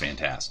 It's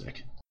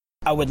fantastic.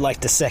 I would like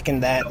to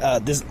second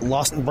that. This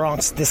Lost in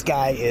Bronx, this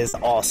guy is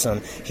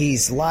awesome.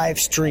 He's live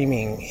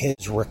streaming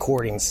his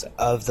recordings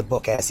of the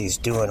book as he's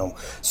doing them.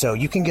 So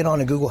you can get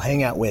on a Google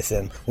Hangout with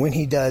him when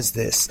he does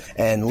this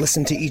and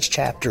listen to each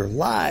chapter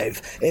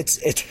live.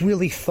 It's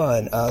really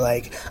fun.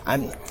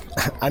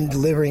 I'm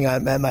delivering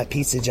at my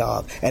pizza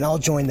job, and I'll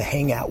join the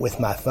Hangout with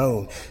my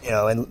phone,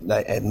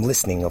 and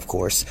listening, of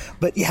course.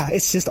 But yeah,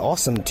 it's just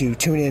awesome to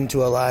tune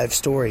into a live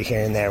story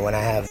here and there when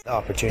I have the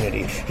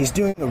opportunity. He's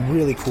doing a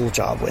really cool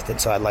job with it.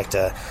 So I'd like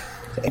to,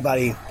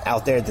 anybody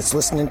out there that's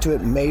listening to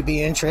it may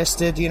be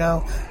interested,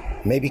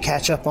 maybe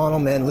catch up on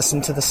them and listen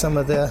to some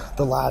of the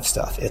live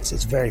stuff. It's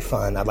very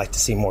fun. I'd like to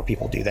see more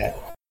people do that.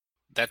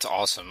 That's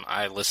awesome.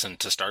 I listened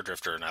to Star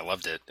Drifter and I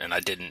loved it, and I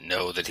didn't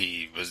know that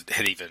he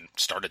had even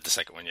started the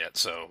second one yet,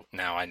 so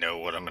now I know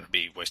what I'm going to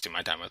be wasting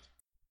my time with.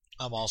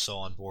 I'm also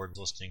on board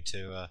listening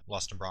to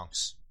Lost in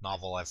Bronx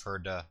novel. I've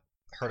heard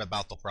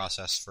about the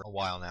process for a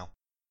while now.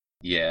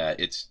 Yeah,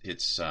 it's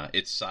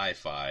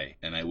sci-fi,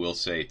 and I will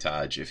say,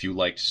 Taj, if you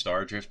liked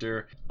Star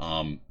Drifter,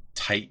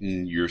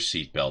 tighten your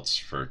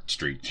seatbelts for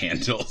Street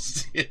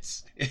Candles.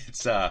 It's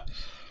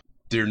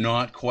they're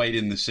not quite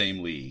in the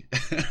same league,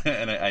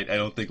 and I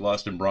don't think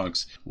Lost in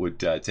Bronx would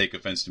take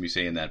offense to me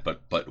saying that.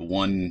 But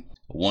one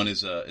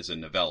is a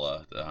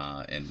novella,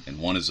 and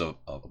one is a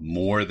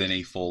more than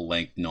a full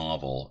length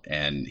novel,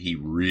 and he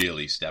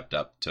really stepped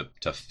up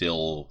to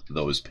fill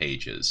those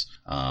pages.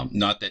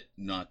 Not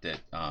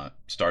that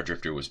Star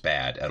Drifter was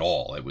bad at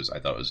all. I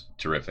thought it was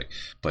terrific,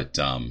 but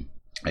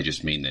I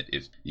just mean that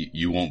if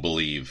you won't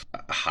believe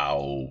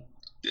how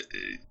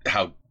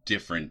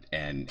different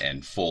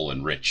and full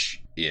and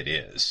rich it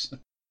is.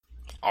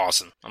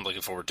 Awesome. I'm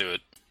looking forward to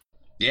it.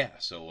 Yeah,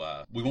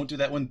 so we won't do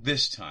that one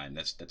this time.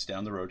 That's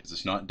down the road because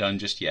it's not done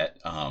just yet,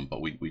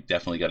 but we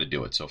definitely got to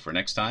do it. So for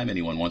next time,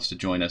 anyone wants to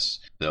join us,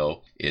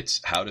 though,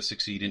 it's How to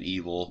Succeed in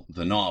Evil,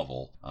 the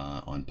novel,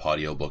 on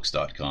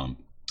podiobooks.com.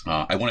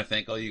 I want to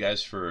thank all you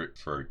guys for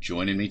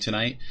joining me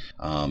tonight.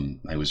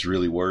 I was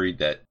really worried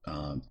that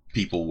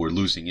people were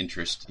losing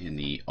interest in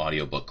the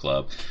audiobook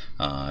club,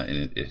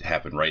 and it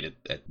happened right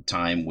at the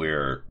time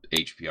where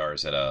HPR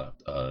is at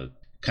a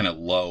kind of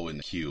low in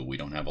the queue. We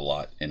don't have a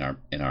lot in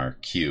our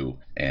queue,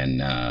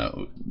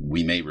 and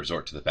we may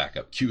resort to the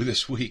backup queue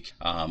this week.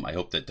 I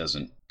hope that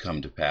doesn't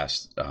come to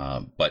pass,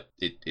 but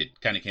it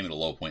kind of came at a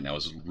low point, and I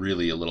was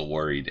really a little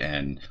worried,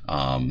 and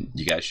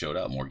you guys showed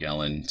up.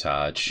 Morgellon,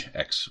 Taj,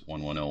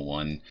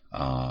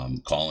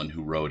 X1101, Colin,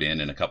 who wrote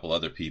in, and a couple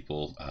other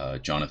people.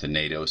 Jonathan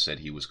Nato said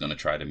he was going to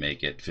try to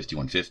make it.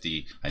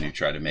 5150, I knew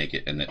tried to make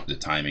it, and the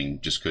timing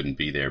just couldn't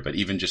be there. But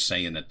even just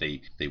saying that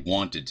they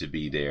wanted to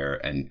be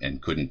there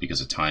and couldn't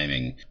because of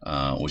timing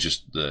was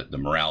just the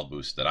morale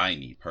boost that I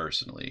need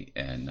personally.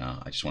 And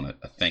I just want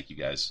to thank you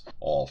guys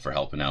all for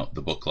helping out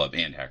the book club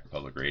and Hacker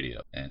Public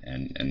Radio,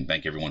 and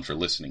thank everyone for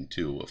listening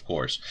too, of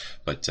course.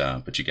 But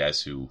you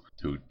guys who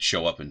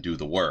show up and do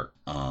the work,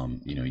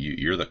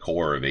 you're the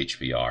core of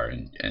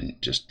HPR,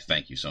 and just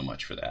thank you so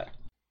much for that.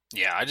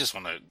 Yeah, I just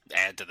want to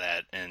add to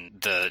that,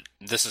 and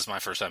this is my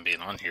first time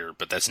being on here,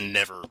 but that's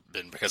never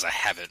been because I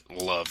haven't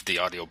loved the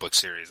audiobook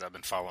series. I've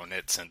been following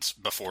it since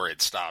before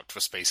it stopped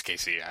with Space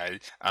Casey.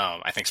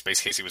 I think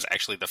Space Casey was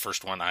actually the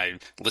first one I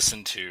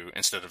listened to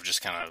instead of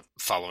just kind of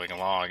following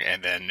along,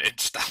 and then it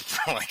stopped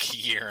for like a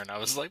year, and I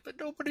was like, but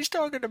nobody's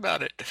talking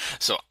about it.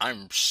 So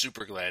I'm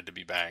super glad to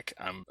be back.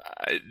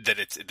 That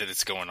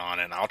it's going on,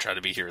 and I'll try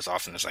to be here as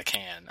often as I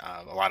can.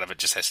 A lot of it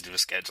just has to do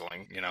with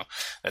scheduling,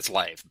 that's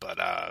life. But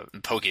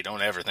Pokey,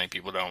 don't ever think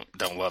people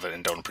don't love it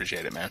and don't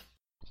appreciate it, man.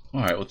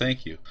 All right, well,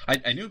 thank you.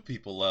 I knew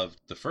people loved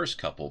the first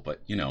couple,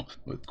 but,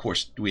 of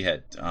course, we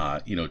had,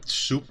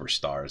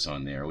 superstars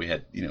on there. We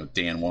had,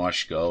 Dan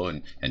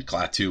Washko, and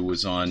Klaatu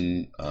was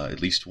on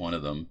at least one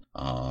of them.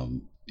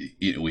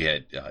 We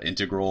had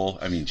Integral.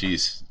 I mean,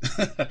 geez,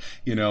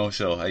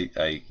 so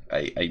I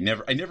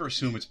never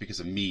assume it's because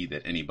of me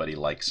that anybody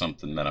likes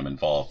something that I'm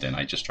involved in.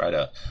 I just try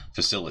to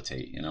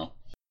facilitate,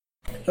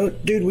 Oh,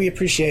 dude, we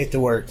appreciate the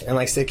work. And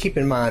like I said, keep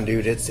in mind,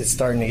 dude, it's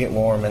starting to get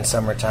warm in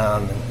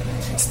summertime.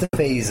 And it's the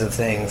phase of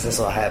things. This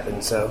will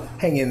happen. So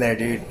hang in there,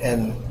 dude.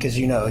 And because,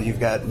 you've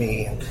got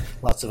me and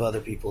lots of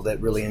other people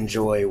that really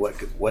enjoy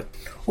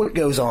what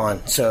goes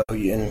on. So,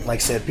 and like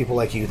I said, people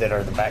like you that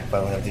are the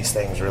backbone of these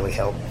things really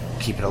help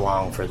keep it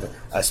along for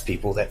us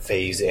people that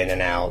phase in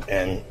and out.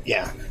 And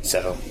yeah,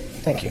 so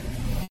thank you.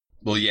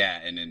 Well, yeah,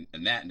 and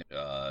that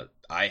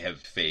I have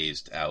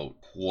phased out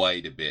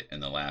quite a bit in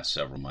the last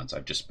several months.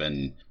 I've just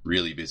been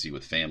really busy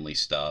with family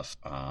stuff,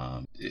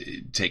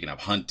 taking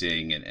up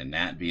hunting and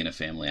that being a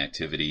family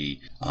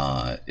activity.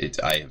 I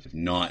have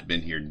not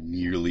been here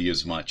nearly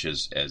as much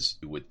as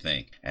you would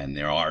think, and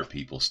there are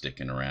people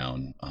sticking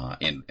around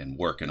and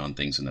working on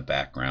things in the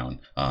background.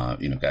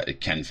 Got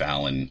Ken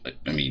Fallon.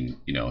 I mean,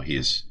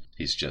 he's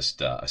just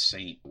a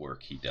saint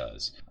work he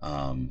does.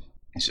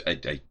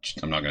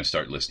 I'm not going to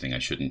start listing. I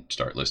shouldn't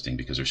start listing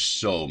because there's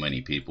so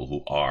many people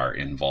who are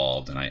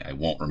involved, and I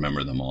won't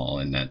remember them all,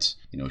 and that's,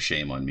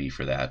 shame on me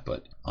for that.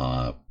 But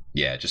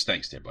yeah, just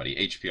thanks to everybody.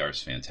 HPR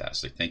is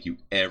fantastic. Thank you.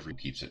 Everyone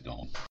keeps it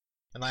going.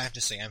 And I have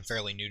to say, I'm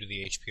fairly new to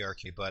the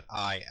HPRQ, but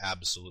I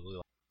absolutely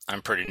love it.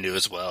 I'm pretty new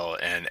as well,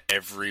 and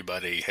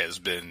everybody has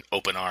been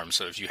open arms.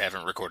 So if you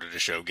haven't recorded a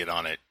show, get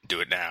on it. Do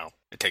it now.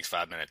 It takes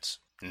 5 minutes.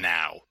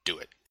 Now, do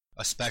it.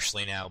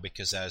 Especially now,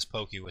 because as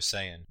Pokey was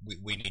saying,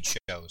 we need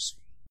shows.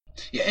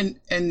 Yeah,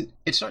 and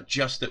it's not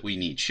just that we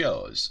need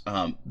shows.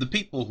 The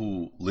people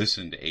who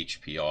listen to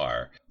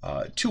HPR,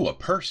 to a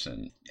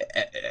person,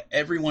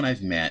 everyone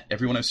I've met,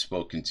 everyone I've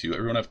spoken to,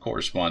 everyone I've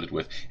corresponded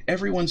with,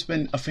 everyone's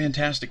been a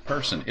fantastic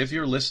person. If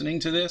you're listening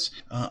to this,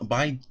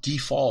 by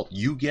default,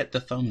 you get the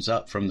thumbs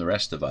up from the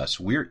rest of us.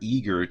 We're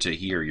eager to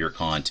hear your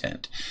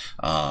content.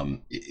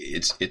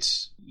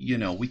 It's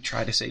we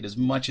try to say it as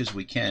much as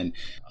we can,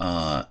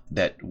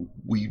 that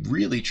we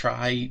really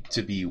try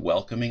to be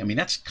welcoming. I mean,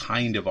 that's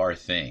kind of our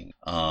thing.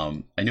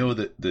 I know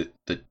that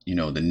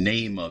the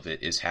name of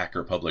it is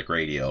Hacker Public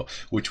Radio,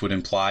 which would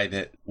imply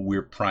that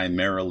we're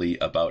primarily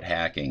about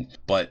hacking,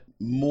 but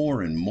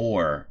more and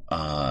more,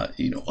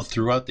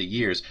 throughout the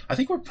years, I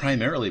think we're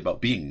primarily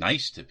about being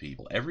nice to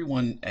people.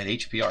 Everyone at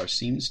HPR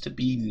seems to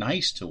be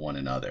nice to one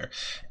another,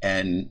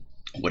 and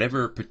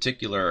whatever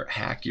particular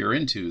hack you're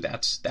into,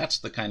 that's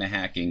the kind of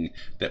hacking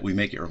that we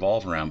make it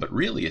revolve around. But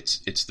really,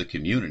 it's the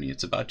community.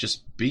 It's about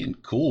just being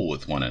cool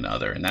with one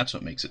another, and that's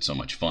what makes it so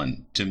much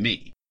fun to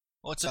me.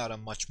 Well, it's about a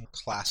much more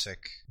classic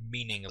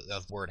meaning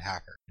of the word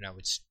hacker.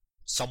 It's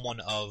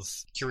someone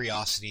of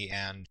curiosity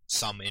and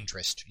some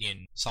interest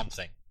in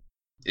something.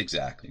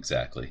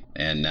 Exactly.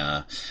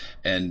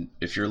 And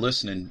if you're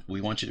listening,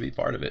 we want you to be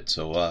part of it.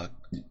 So,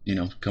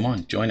 come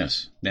on, join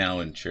us now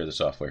and share the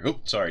software. Oh,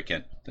 sorry,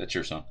 Ken. That's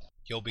your song.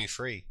 You'll be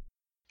free.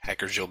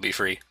 Hackers, you'll be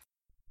free.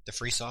 The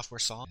free software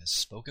song is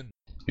spoken.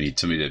 We need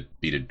somebody to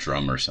beat a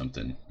drum or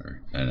something, or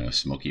I don't know,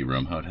 Smoky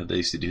Room. How they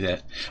used to do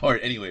that? All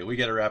right. Anyway, we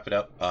got to wrap it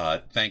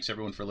up. Thanks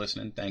everyone for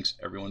listening. Thanks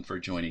everyone for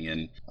joining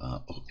in.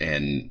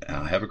 And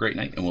have a great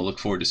night. And we'll look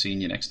forward to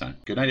seeing you next time.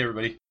 Good night,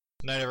 everybody.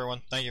 Good night,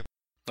 everyone. Thank you.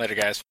 Later,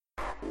 guys.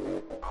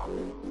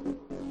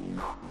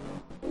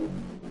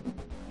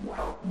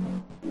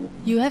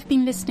 You have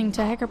been listening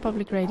to Hacker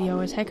Public Radio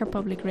at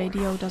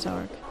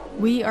hackerpublicradio.org.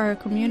 We are a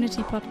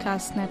community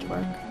podcast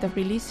network that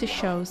releases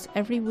shows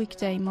every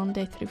weekday,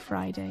 Monday through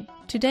Friday.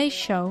 Today's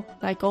show,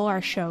 like all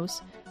our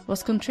shows,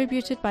 was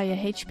contributed by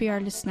a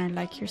HPR listener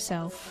like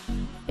yourself.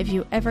 If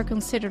you ever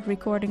considered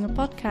recording a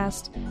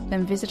podcast,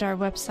 then visit our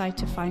website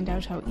to find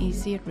out how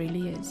easy it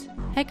really is.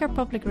 Hacker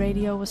Public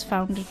Radio was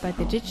founded by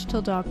the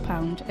Digital Dog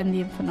Pound and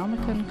the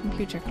Infonomicon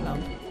Computer Club.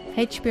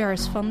 HPR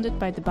is funded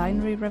by the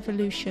Binary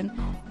Revolution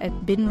at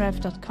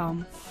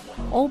binrev.com.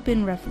 All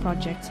BinRev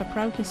projects are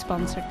proudly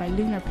sponsored by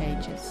Lunar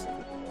Pages.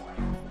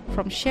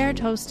 From shared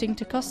hosting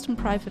to custom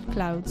private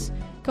clouds,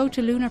 go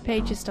to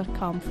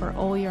lunarpages.com for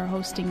all your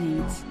hosting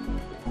needs.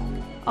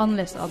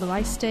 Unless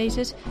otherwise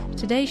stated,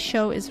 today's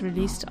show is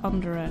released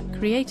under a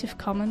Creative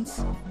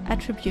Commons,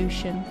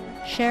 Attribution,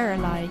 Share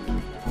Alike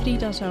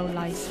 3.0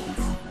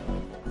 license.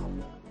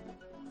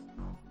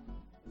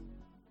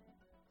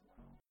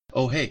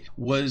 Oh, hey,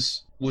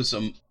 was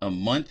a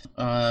month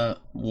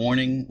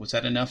warning, was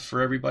that enough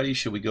for everybody?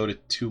 Should we go to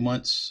 2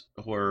 months?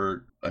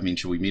 Or, I mean,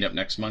 should we meet up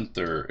next month?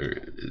 Or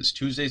is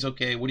Tuesdays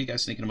okay? What are you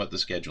guys thinking about the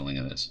scheduling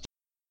of this?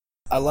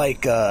 I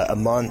like a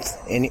month.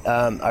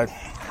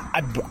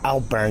 I'll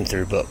burn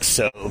through books,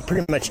 so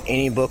pretty much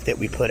any book that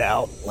we put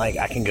out, like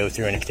I can go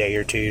through in a day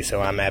or two,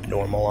 so I'm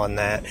abnormal on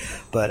that.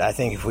 But I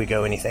think if we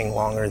go anything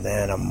longer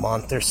than a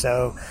month or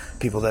so,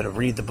 people that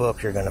read the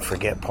book are going to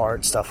forget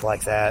parts, stuff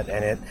like that.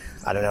 And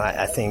I don't know,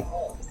 I think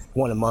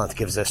one a month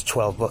gives us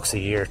 12 books a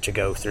year to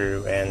go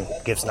through and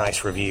gives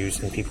nice reviews,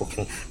 and people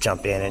can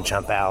jump in and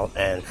jump out,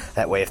 and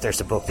that way if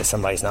there's a book that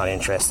somebody's not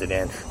interested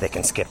in, they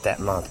can skip that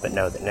month but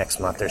know that next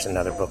month there's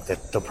another book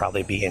that they'll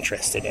probably be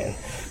interested in.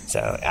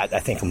 So I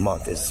think a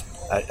month is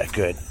a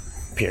good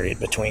period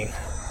between.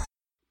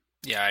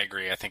 Yeah, I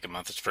agree. I think a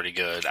month is pretty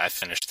good. I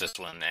finished this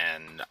one,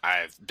 and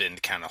I've been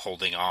kind of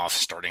holding off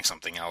starting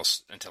something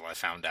else until I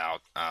found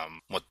out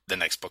what the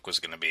next book was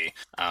going to be.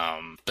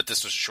 But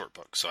this was a short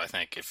book, so I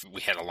think if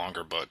we had a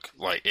longer book,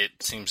 like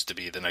it seems to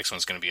be the next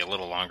one's going to be a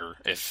little longer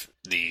if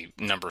the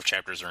number of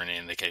chapters are any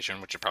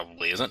indication, which it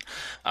probably isn't.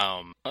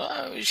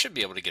 We should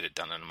be able to get it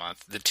done in a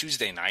month. The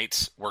Tuesday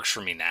nights works for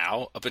me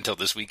now. Up until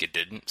this week, it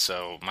didn't,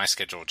 so my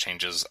schedule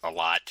changes a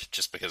lot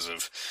just because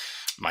of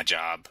my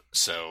job.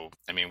 So,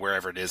 I mean,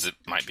 wherever it is, it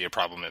might be a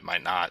problem, it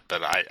might not,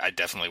 but I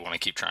definitely want to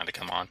keep trying to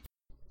come on.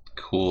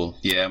 Cool.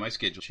 Yeah, my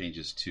schedule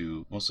changes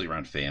too, mostly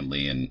around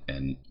family and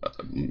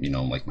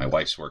like my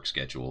wife's work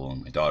schedule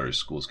and my daughter's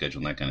school schedule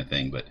and that kind of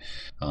thing. But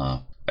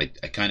I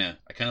kind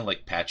of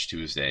like Patch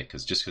Tuesday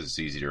because it's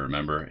easy to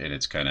remember, and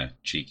it's kind of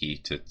cheeky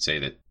to say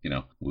that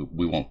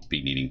we won't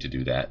be needing to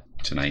do that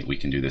tonight. We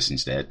can do this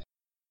instead.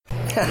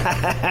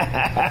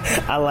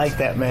 I like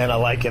that, man. I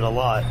like it a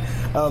lot.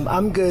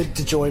 I'm good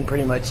to join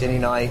pretty much any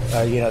night,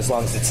 as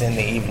long as it's in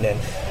the evening.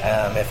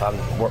 If I'm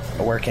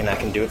working, I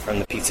can do it from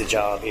the pizza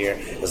job here,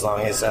 as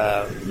long as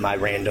my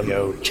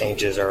random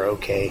changes are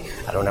okay.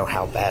 I don't know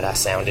how bad I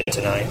sounded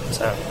tonight.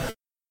 So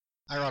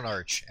I run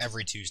Arch.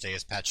 Every Tuesday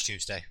is Patch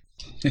Tuesday.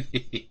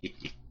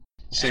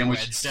 Sandwich. And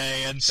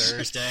Wednesday and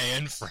Thursday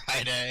and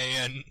Friday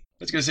and... I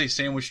was going to say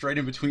sandwiched right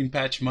in between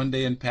Patch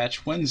Monday and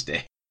Patch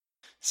Wednesday.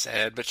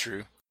 Sad but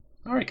true.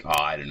 All right.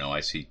 Oh, I don't know.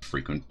 I see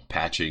frequent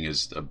patching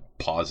as a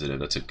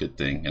positive. That's a good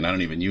thing. And I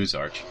don't even use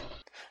Arch.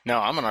 No,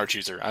 I'm an Arch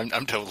user.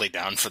 I'm totally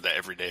down for the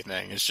everyday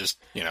thing. It's just,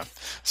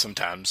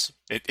 sometimes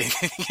you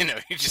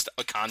just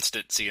a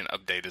constant see an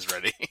update is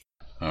ready.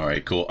 All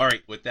right, cool. All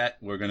right, with that,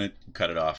 we're going to cut it off.